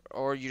walk,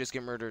 or you just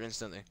get murdered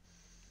instantly.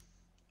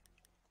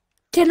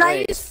 Can I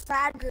Wait. use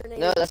frag grenades?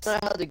 No, that's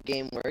not how the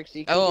game works.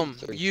 You can Elm,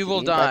 use 3 you will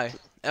speed. die.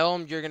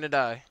 Elm, you're gonna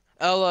die.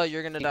 Ella,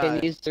 you're gonna You die.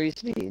 can use 3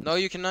 speed. No,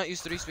 you cannot use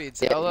 3 speeds.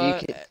 Yeah, you Ella,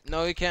 can.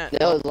 no, you can't.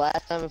 No, the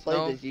last time I played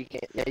No. this, you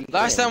can't. Yeah, you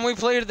Last can. time we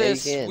played Yeah, you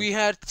this, can. we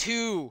had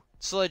 2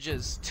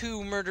 sledges,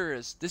 2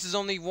 murderers. This is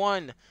only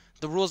 1.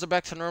 The rules are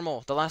back to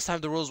normal. The last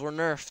time the rules were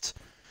nerfed.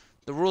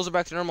 The rules are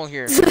back to normal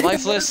here.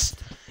 Lifeless.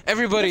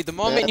 Everybody, the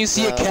moment you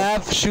see a No.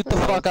 calf, shoot the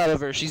fuck out of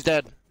her. She's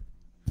dead.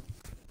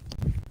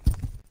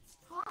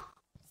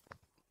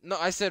 No,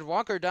 I said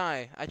walk or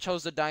die. I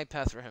chose the die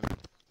path for him.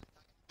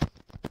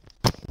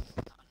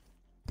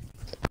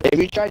 If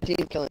you tried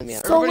team killing me,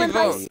 So Everybody when I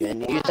vote. see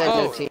and a you said calf,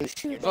 no Vote. team.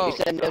 shoot it. Vote. You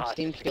said no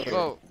team killing.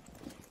 Vote.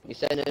 You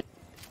said no.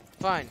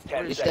 Fine.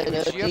 10 You said no You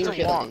have team to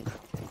killing. walk.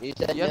 You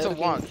said You have no to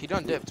team- walk. He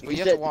done dipped, but you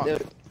have said to walk. no-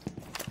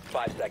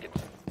 5 seconds.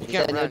 You you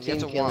can't said no run. You have team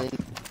to walk. killing.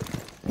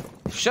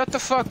 Shut the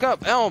fuck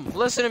up, Elm.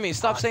 Listen to me.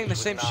 Stop saying the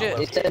same shit.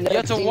 You said no You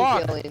have to team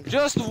walk. killing.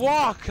 Just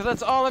walk.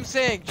 That's all I'm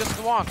saying.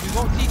 Just walk. We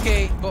won't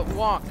TK, but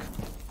walk.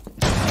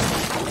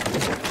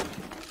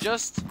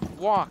 Just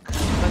walk.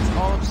 That's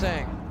all I'm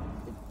saying.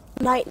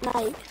 Night,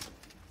 night.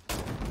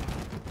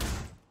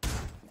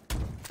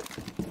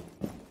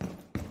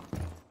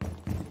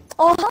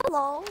 Oh,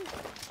 hello.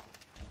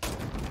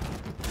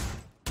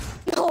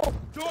 No.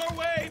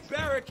 Doorway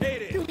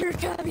barricaded. Come here,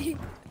 Gabby.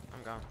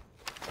 I'm gone.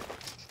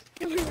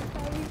 Come here,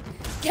 Gabby.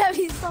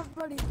 Gabby, stop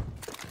running.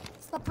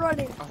 Stop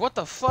running. Oh, what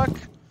the fuck?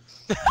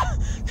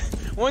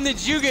 When did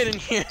you get in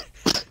here?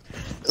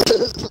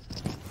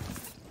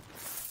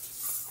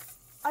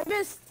 I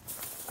missed.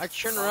 I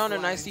turn around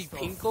and I see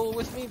Pinkle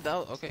with me? That,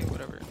 okay,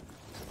 whatever.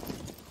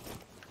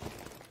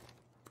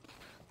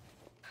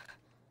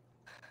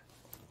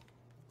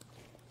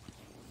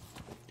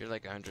 You're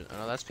like 100. Oh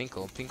no, that's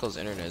Pinkle. Pinkle's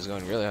internet is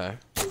going really high.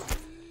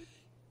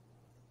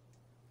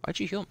 Why'd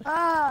you heal me?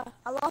 Ah,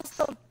 I lost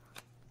them.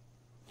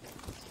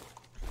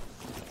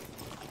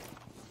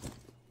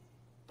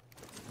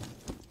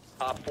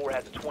 Op 4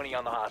 has a 20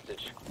 on the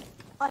hostage.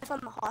 I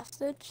found the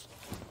hostage.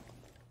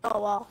 Oh,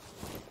 wow.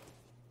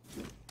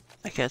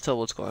 I can't tell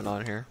what's going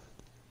on here.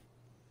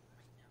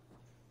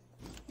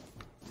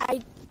 I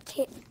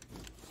can't.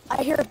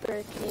 I hear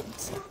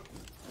barricades.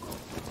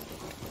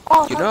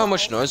 Oh, You know how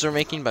much noise we're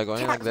making by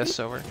going like this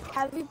over?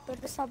 Cavi,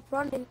 better stop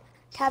running.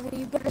 Cavi,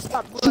 you better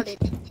stop running.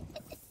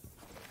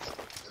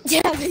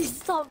 Cavi,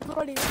 stop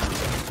running.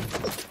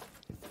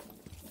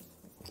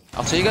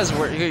 I'll tell you guys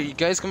where. Here, you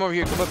guys come over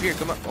here. Come up here.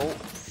 Come up. Oh,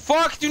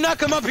 fuck! Do not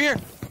come up here.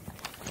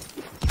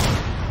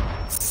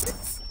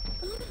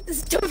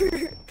 Come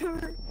here, come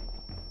here.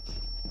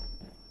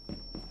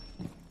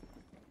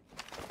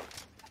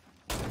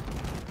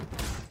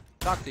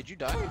 Doc, did you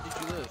die or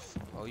did you live?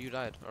 Oh, you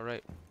died. All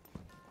right.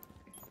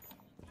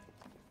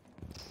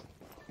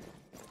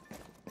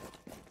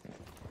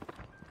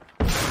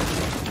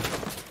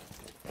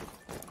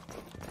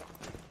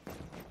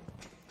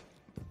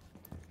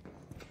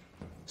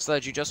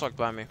 Sledge, you just walked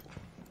by me.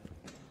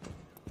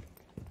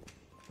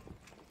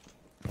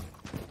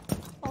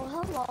 Oh,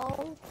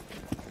 hello.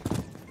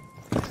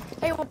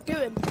 Hey, what you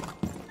doing?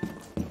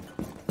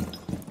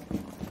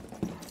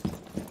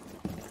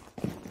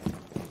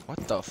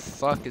 What the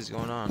fuck is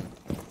going on?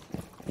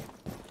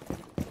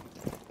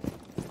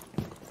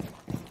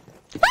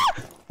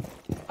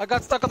 I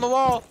got stuck on the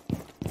wall.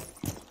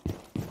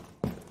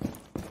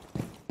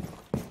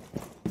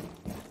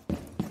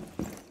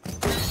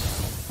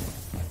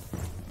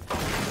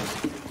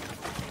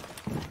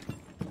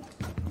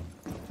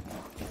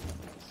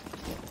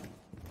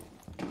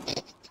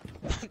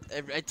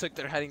 I took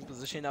their hiding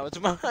position, now it's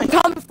mine. I'm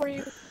coming for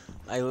you.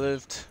 I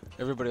lived.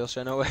 Everybody else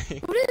ran away.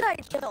 Who did I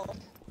kill?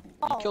 You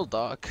Oh, killed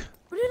Doc.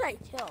 who did I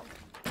kill?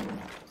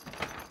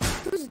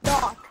 Who's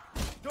Doc?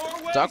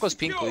 Doorway Doc was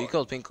secure. Pinkle. You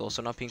killed Pinkle,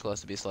 so now Pinkle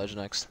has to be Sledge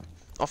next.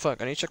 Oh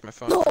fuck, I need to check my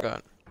phone. No. I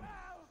forgot.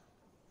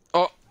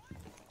 Oh!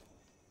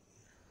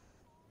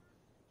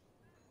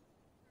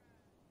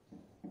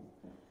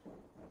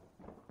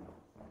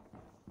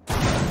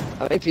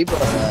 How many people are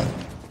that?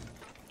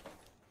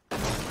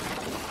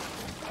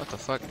 What the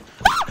fuck?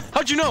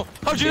 How'd you know?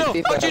 How'd you know?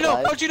 People How'd you know?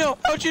 alive. How'd you know?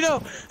 How'd you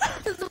know?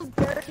 This is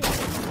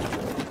barricades.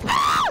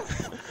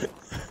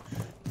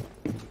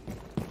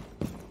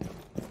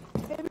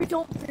 Maybe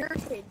don't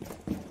barricade.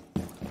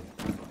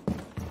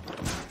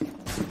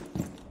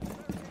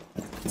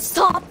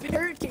 Stop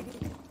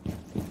barricading.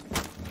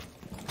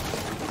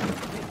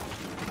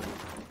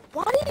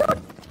 Why do you?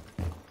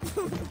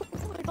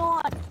 Oh my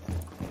god.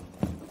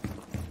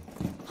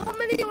 How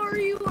many are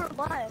you are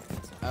left?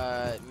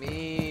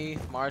 Me,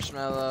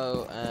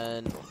 Marshmallow,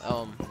 and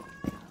Elm.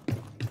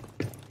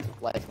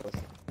 Lifeless.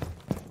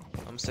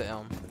 I'm say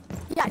Elm.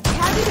 Yeah,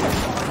 Cabby.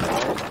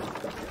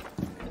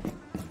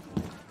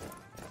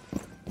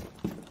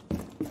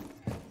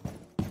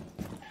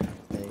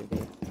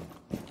 Maybe.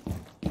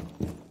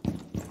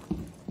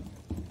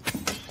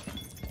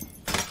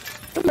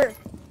 Come here.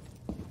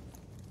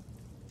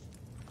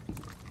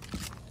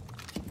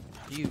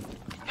 You.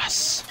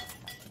 Yes!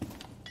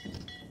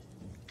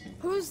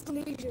 Who's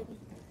Legion?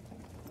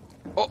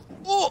 Oh!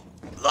 Oh!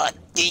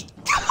 Lucky!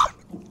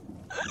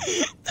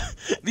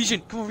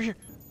 Legion, come over here.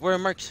 Where are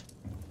marks?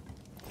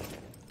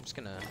 I'm just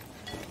gonna.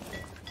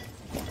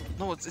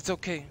 No, it's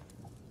okay.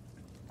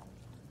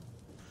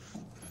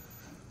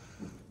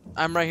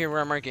 I'm right here where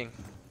I'm marking.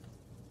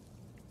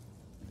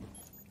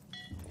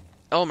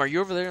 Elm, are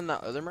you over there in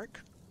that other mark?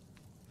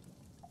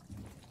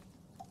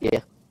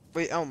 Yeah.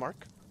 Wait, Elm,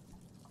 mark?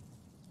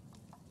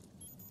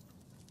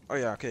 Oh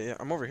yeah, okay, yeah,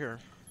 I'm over here.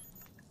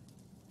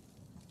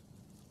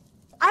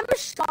 I'm a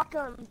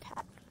shotgun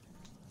pack.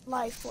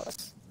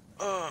 Lifeless.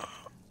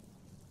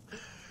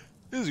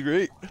 This is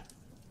great.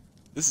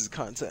 This is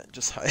content,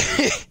 just high.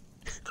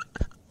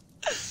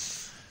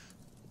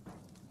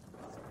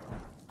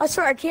 I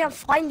swear I can't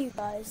find you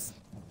guys.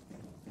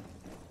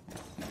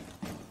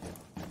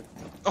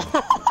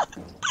 I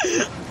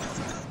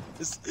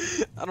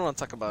don't want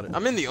to talk about it.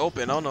 I'm in the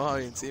open. I don't know how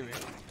you can see me.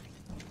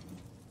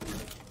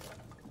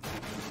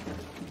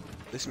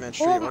 This man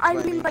straight walked I by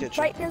me mean, in my the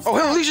kitchen. brightness Oh,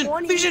 hell, is Legion!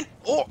 20. Legion!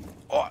 Oh!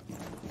 Oh!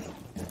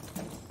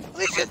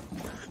 Legion!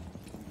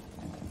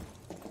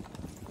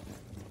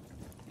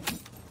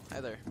 Hi,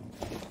 Hi there.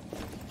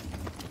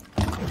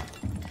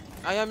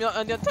 I am your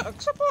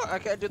tech support. I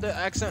can't do the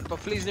accent, but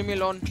please leave me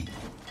alone.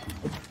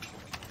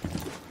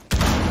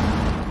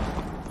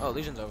 Oh,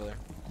 Legion's over there.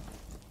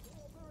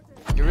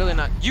 You're really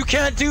not. You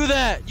can't do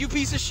that! You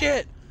piece of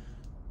shit!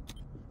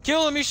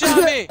 Kill him, he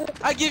shot me!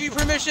 I give you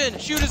permission!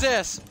 Shoot his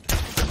ass!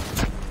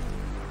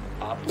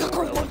 Op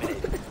 4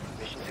 eliminated.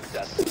 Mission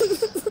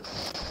successful.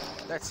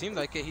 That seemed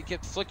like it. He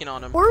kept flicking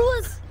on him. Where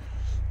was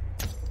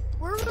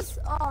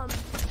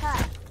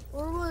Pat?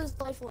 Where was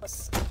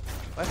Lifeless?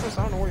 Lifeless,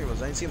 I don't know where he was.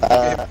 I didn't see him in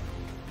the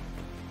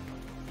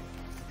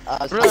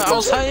game. Bro, I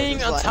was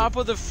hiding on top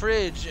of the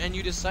fridge and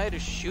you decided to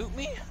shoot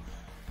me?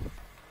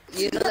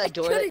 You know that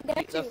door couldn't that,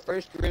 get the you.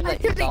 first room I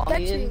that you couldn't saw get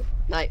me in? you.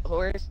 Night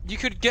Horse? You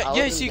could get, I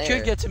yes, wasn't you there.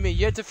 could get to me.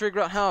 You had to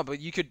figure out how,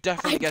 but you could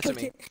definitely get to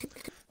me.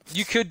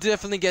 You could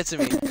definitely get to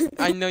me.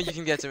 I know you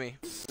can get to me.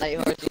 Night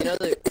Horse, you know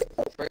the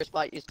first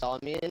spot you saw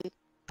me in?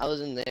 I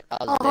was in there.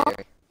 I was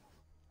there.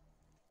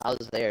 I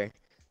was there.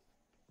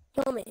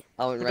 Kill me.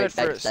 I went Who right died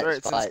back first? to that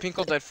Alright, spot. since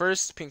Pinkle died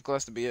first, Pinkle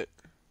has to be it.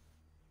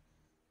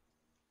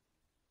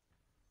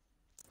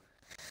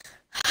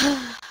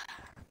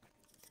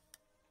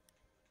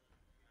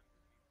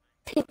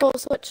 Pinkle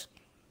switch.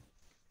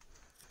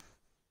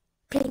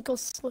 Pinkle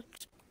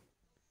switch.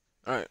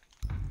 Alright.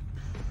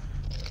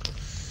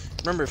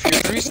 Remember, if you're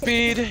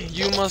 3-speed,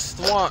 you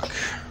must walk.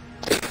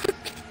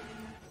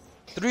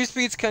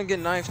 3-speeds can get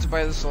knifed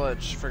by the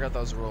sledge. Forgot that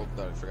was a rule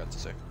that I forgot to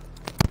say.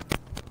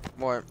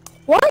 What?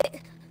 What?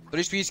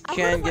 3-speeds I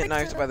can would've get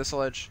liked knifed to by the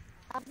sledge.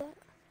 have that.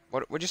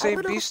 What'd you I say,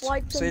 would've Beast?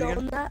 liked to Say it known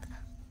again. that.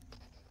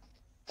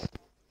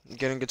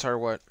 Getting guitar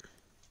what?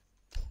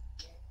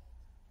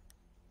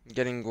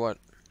 Getting what?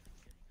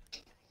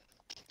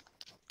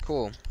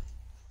 Cool.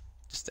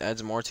 Just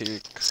adds more to your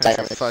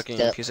Silence. fucking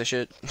Yep. piece of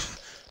shit.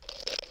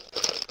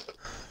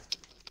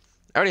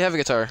 I already have a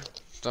guitar,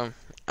 so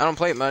I don't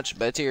play it much,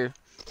 but it's here.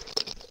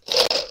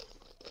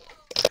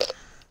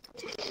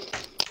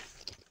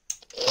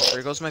 Oh,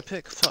 there goes my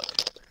pick. Fuck.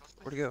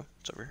 Where'd it go?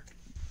 It's over here.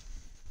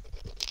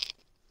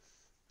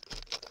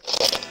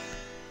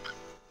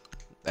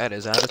 That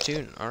is out of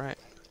tune. Alright.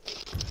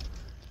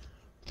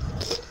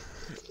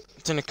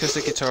 It's an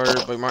acoustic guitar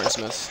by Martin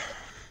Smith.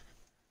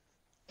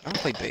 I don't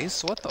play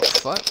bass? What the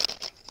fuck?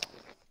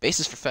 Bass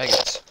is for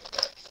faggots.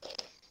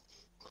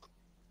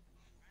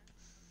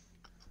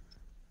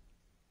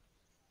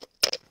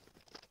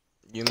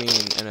 You mean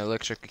an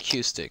electric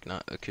acoustic,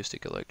 not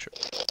acoustic electric.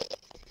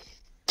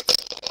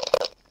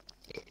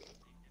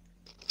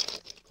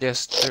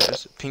 Yes,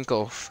 there's a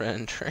Pinkle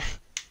friend, right?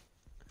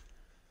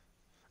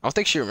 I don't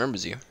think she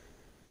remembers you.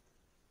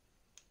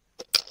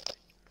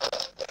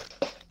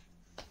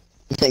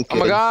 Oh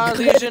my god,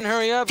 Legion,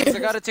 hurry up, because I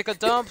gotta take a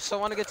dump, so I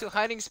wanna get to a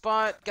hiding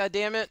spot, god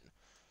damn it.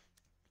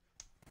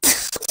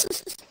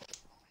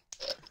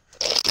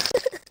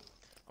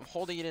 I'm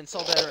holding it in so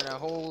bad right now,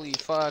 holy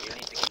fuck. You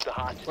need to keep the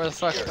hostage Where the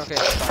fuck? secure. Okay.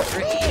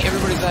 Ricky,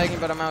 everybody's lagging,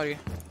 but I'm out here.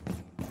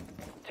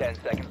 10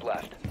 seconds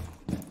left.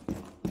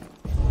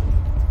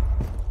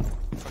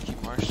 Fuck you,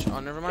 Marsh. Oh,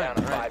 never mind. Down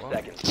to Alright, 5 well.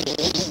 seconds.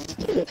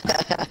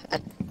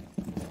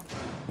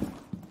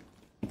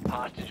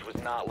 Hostage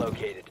was not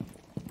located.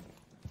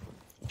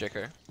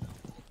 JK.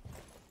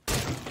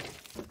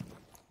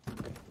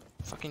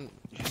 Fucking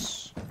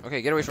yes.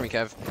 Okay, get away from me,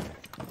 Kev.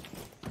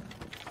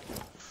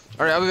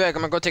 Alright, I'll be back.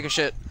 I'm gonna go take a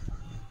shit.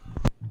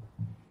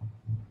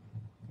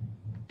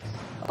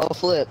 Oh,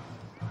 flip.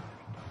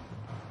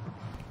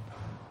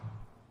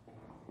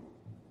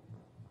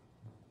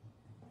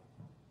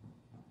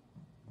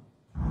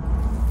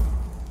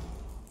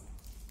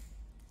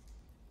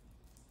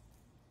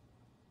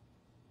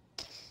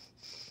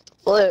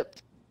 Flip.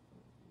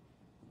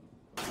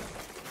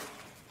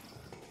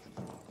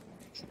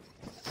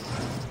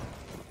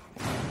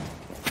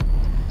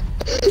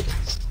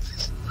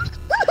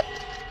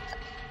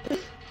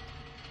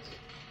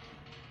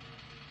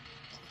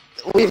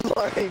 We've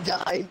already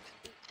died.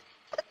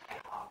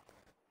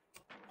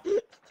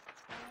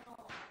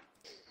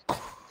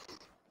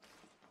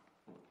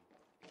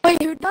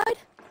 Wait, who died?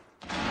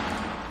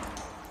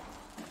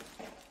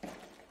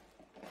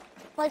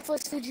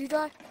 Lifeless, did you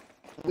die?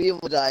 We all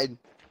died.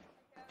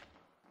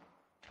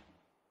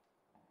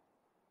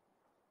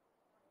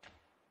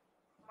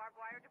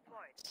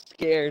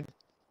 Scared.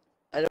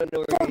 I don't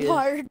know where he is.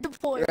 Fire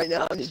deployed. Right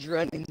now I'm just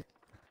running.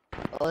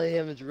 All I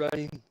am is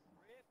running.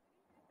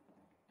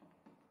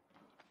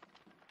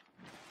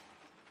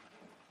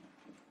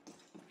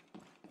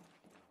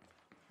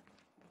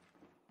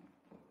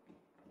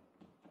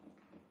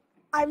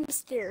 I'm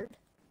scared.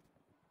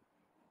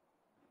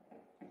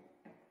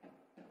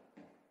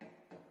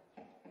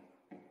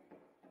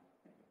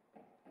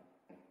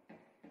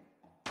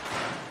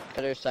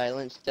 Better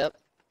silent step.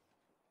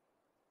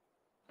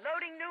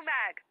 Loading new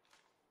mag.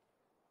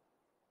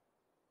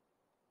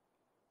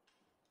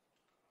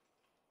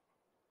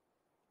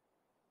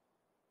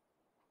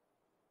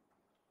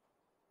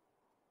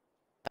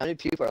 How many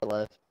people are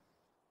left?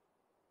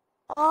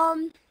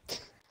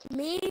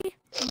 Me,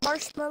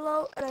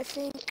 Marshmallow, and I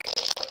think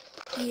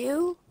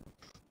you.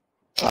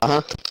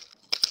 Uh-huh.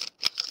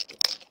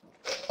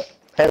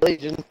 Hey,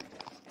 Legion.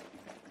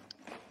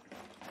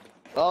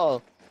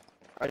 Oh,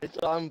 I just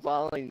saw him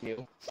following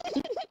you.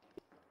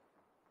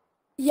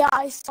 Yeah,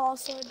 I saw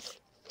Surge.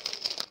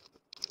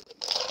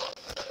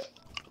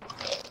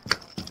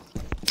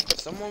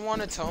 Someone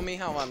want to tell me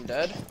how I'm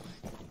dead?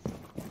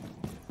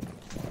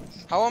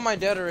 How am I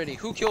dead already?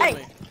 Who killed Hey.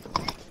 me?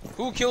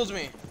 Who kills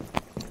me?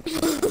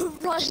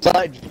 Run.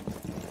 Sludge.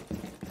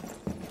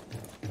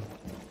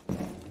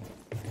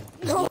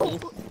 No. I don't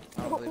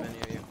believe any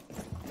of you.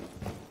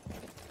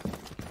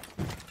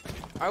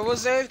 I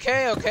was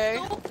AFK, okay?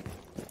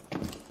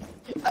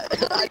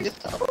 I just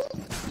saw.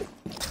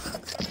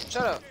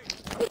 Shut up.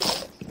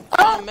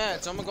 I'm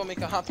mad, so I'm gonna go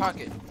make a hot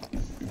pocket.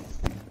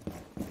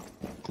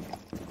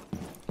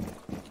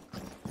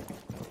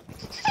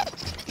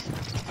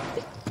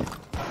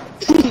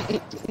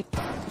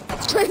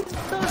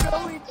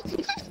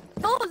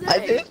 I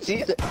didn't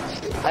see them.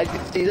 I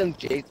did see them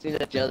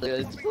chasing each other.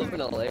 It's flipping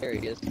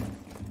hilarious.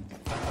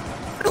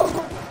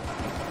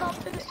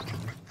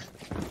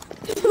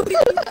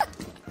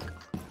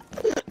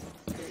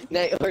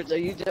 Nate, are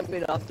you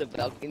jumping off the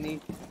balcony?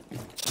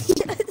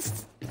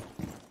 Yes.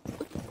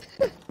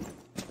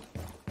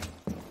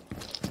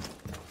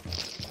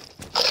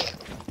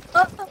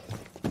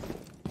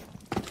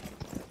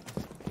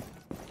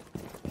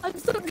 I'm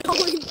still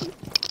going.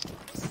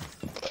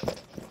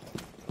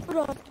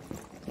 Hold on.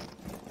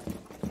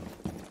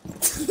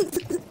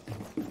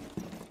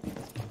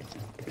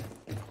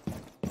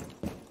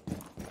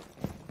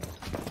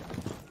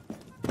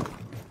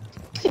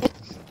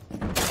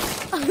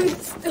 I'm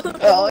still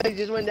going. Oh, he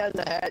just went down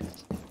the hatch.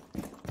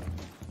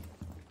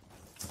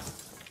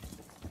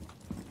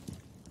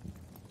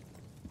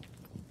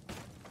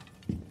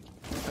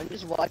 I'm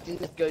just watching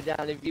this go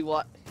down. If you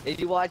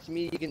watch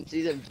me, you can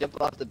see them jump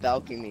off the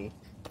balcony.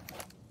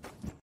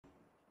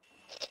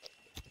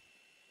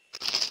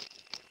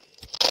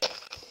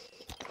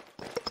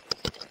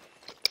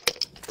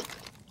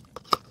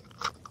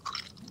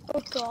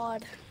 Oh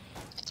god.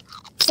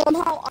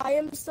 Somehow I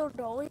am still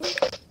going.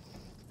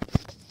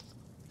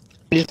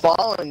 He's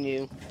following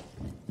you.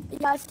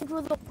 Yeah, I think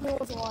the pool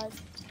was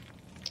alive.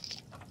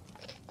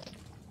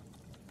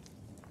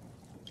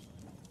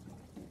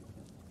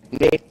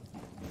 Nate.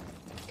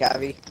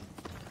 Gabby.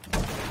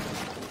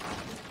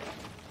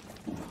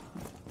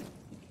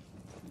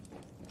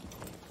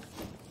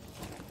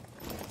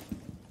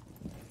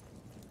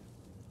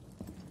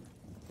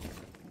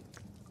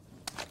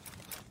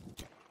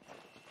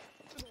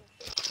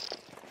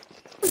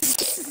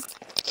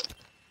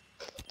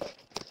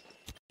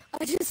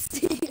 I just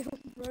see him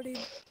running.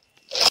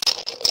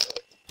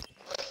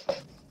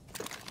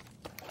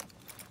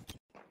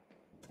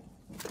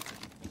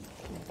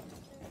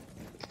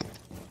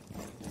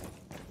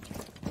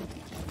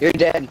 You're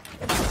dead.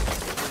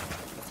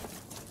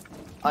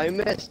 I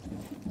missed.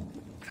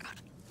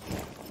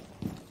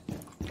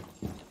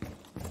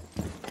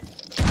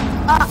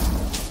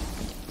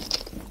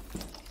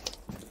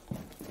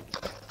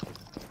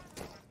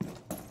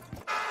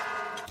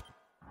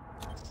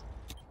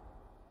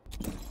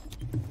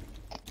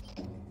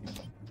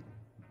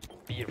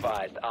 Be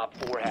advised, Op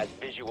 4 has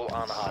visual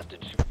on the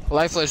hostage.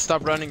 Lifeless,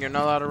 stop running, you're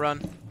not allowed to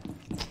run.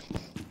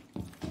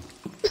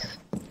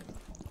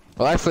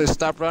 Lifeless,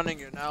 stop running,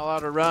 you're not allowed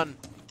to run.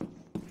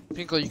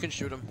 Pinkle, you can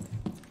shoot him.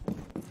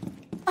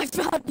 I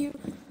found you.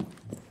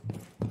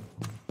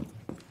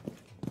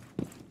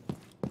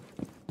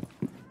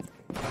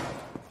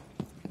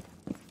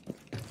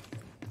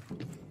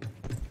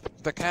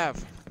 The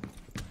Cav.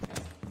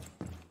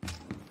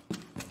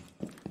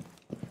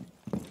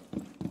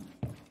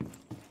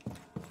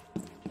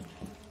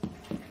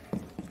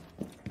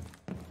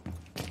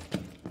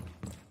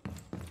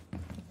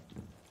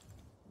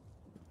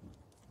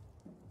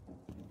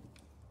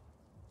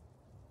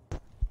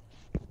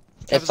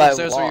 Kev's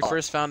upstairs where you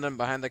first found him,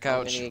 behind the I'm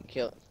gonna couch. get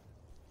killed.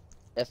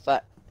 If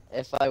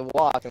I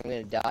walk, I'm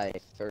gonna die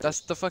first. That's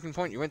the fucking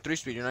point, you went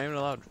 3-speed, you're not even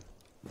allowed.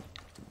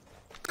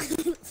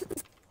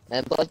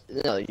 And plus,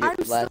 no, you I'm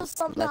still last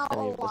somehow time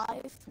you was-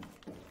 alive.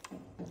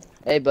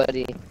 Hey,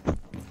 buddy.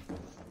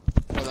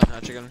 Hold on,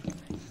 Hatchigan.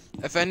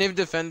 If any of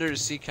defenders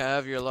see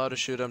Cav, you're allowed to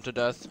shoot him to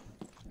death.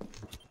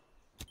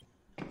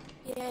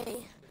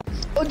 Yay.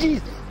 Oh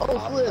jeez. Oh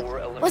Op flip.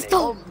 4 Let's go. eliminated.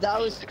 Oh, that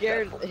was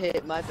scared Successful.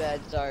 hit. My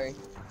bad. Sorry.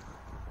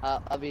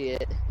 I'll be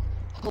it.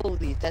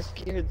 Holy, that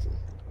scared.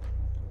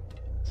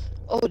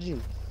 Oh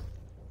jeez.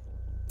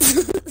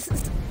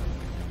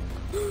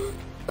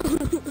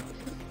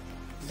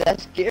 That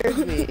scared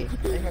me.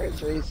 My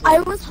heart's racing. I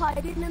was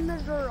hiding in the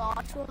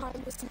garage behind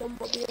the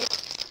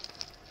snowmobile.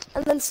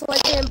 And then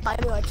Sled came by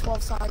me like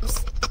 12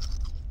 times.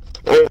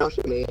 Hey, don't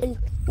shoot me. And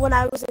when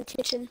I was in the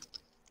kitchen.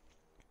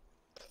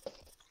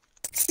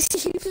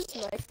 You just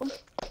knifed him.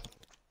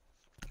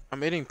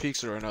 I'm eating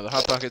pizza right now, the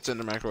hot pocket's in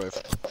the microwave.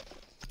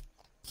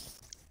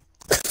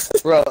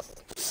 Bro,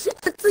 That's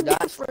a that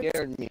difference.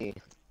 scared me.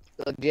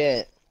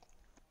 Legit.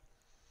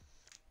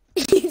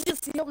 You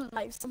just see him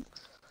knife him.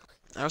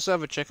 I also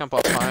have a chicken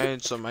pot pie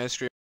and some ice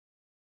cream.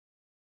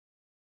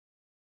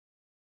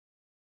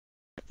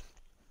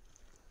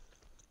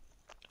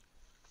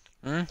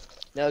 Hmm?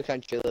 No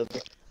country liver.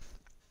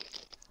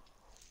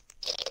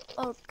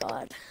 Oh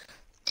god.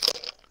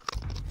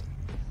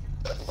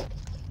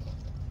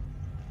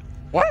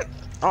 What?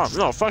 Oh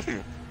no, fuck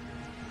you.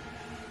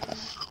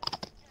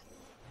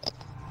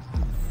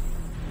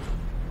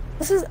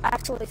 This is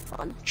actually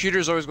fun.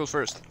 Cheaters always go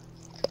first.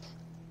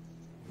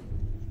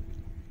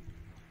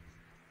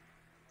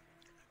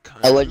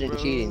 I wasn't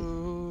cheating.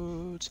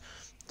 Roads,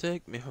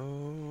 take me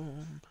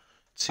home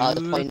to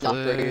The point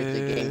number here the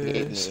game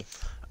gave me.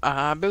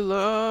 I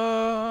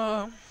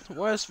belong,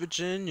 West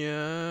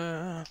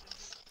Virginia,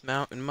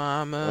 Mountain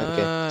Mama,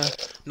 Okay.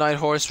 Night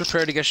Horse,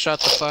 prepare to get shot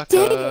the fuck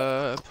Dang it.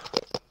 up.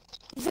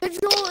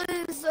 Vigil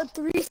is a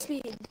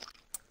 3-speed.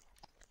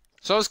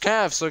 So is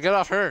Cav, so get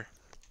off her.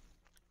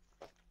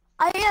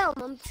 I am.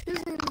 I'm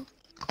choosing.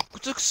 Who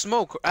took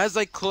smoke as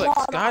I clicked?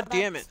 Oh, God that's-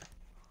 damn it.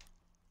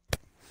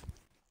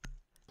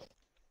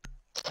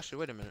 Actually,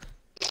 wait a minute.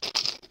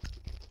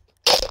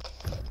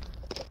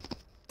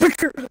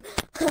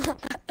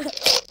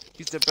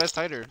 He's the best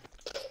hider.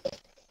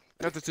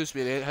 Not the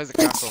 2-speed, it has a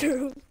That's castle.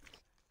 true.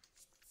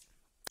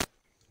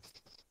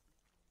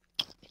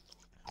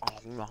 Oh,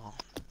 no.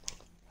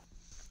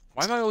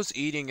 Why am I always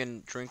eating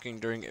and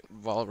drinking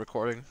while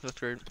recording? That's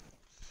weird.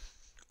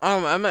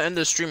 I'm gonna end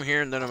the stream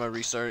here and then I'm gonna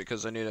restart it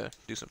because I need to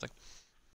do something.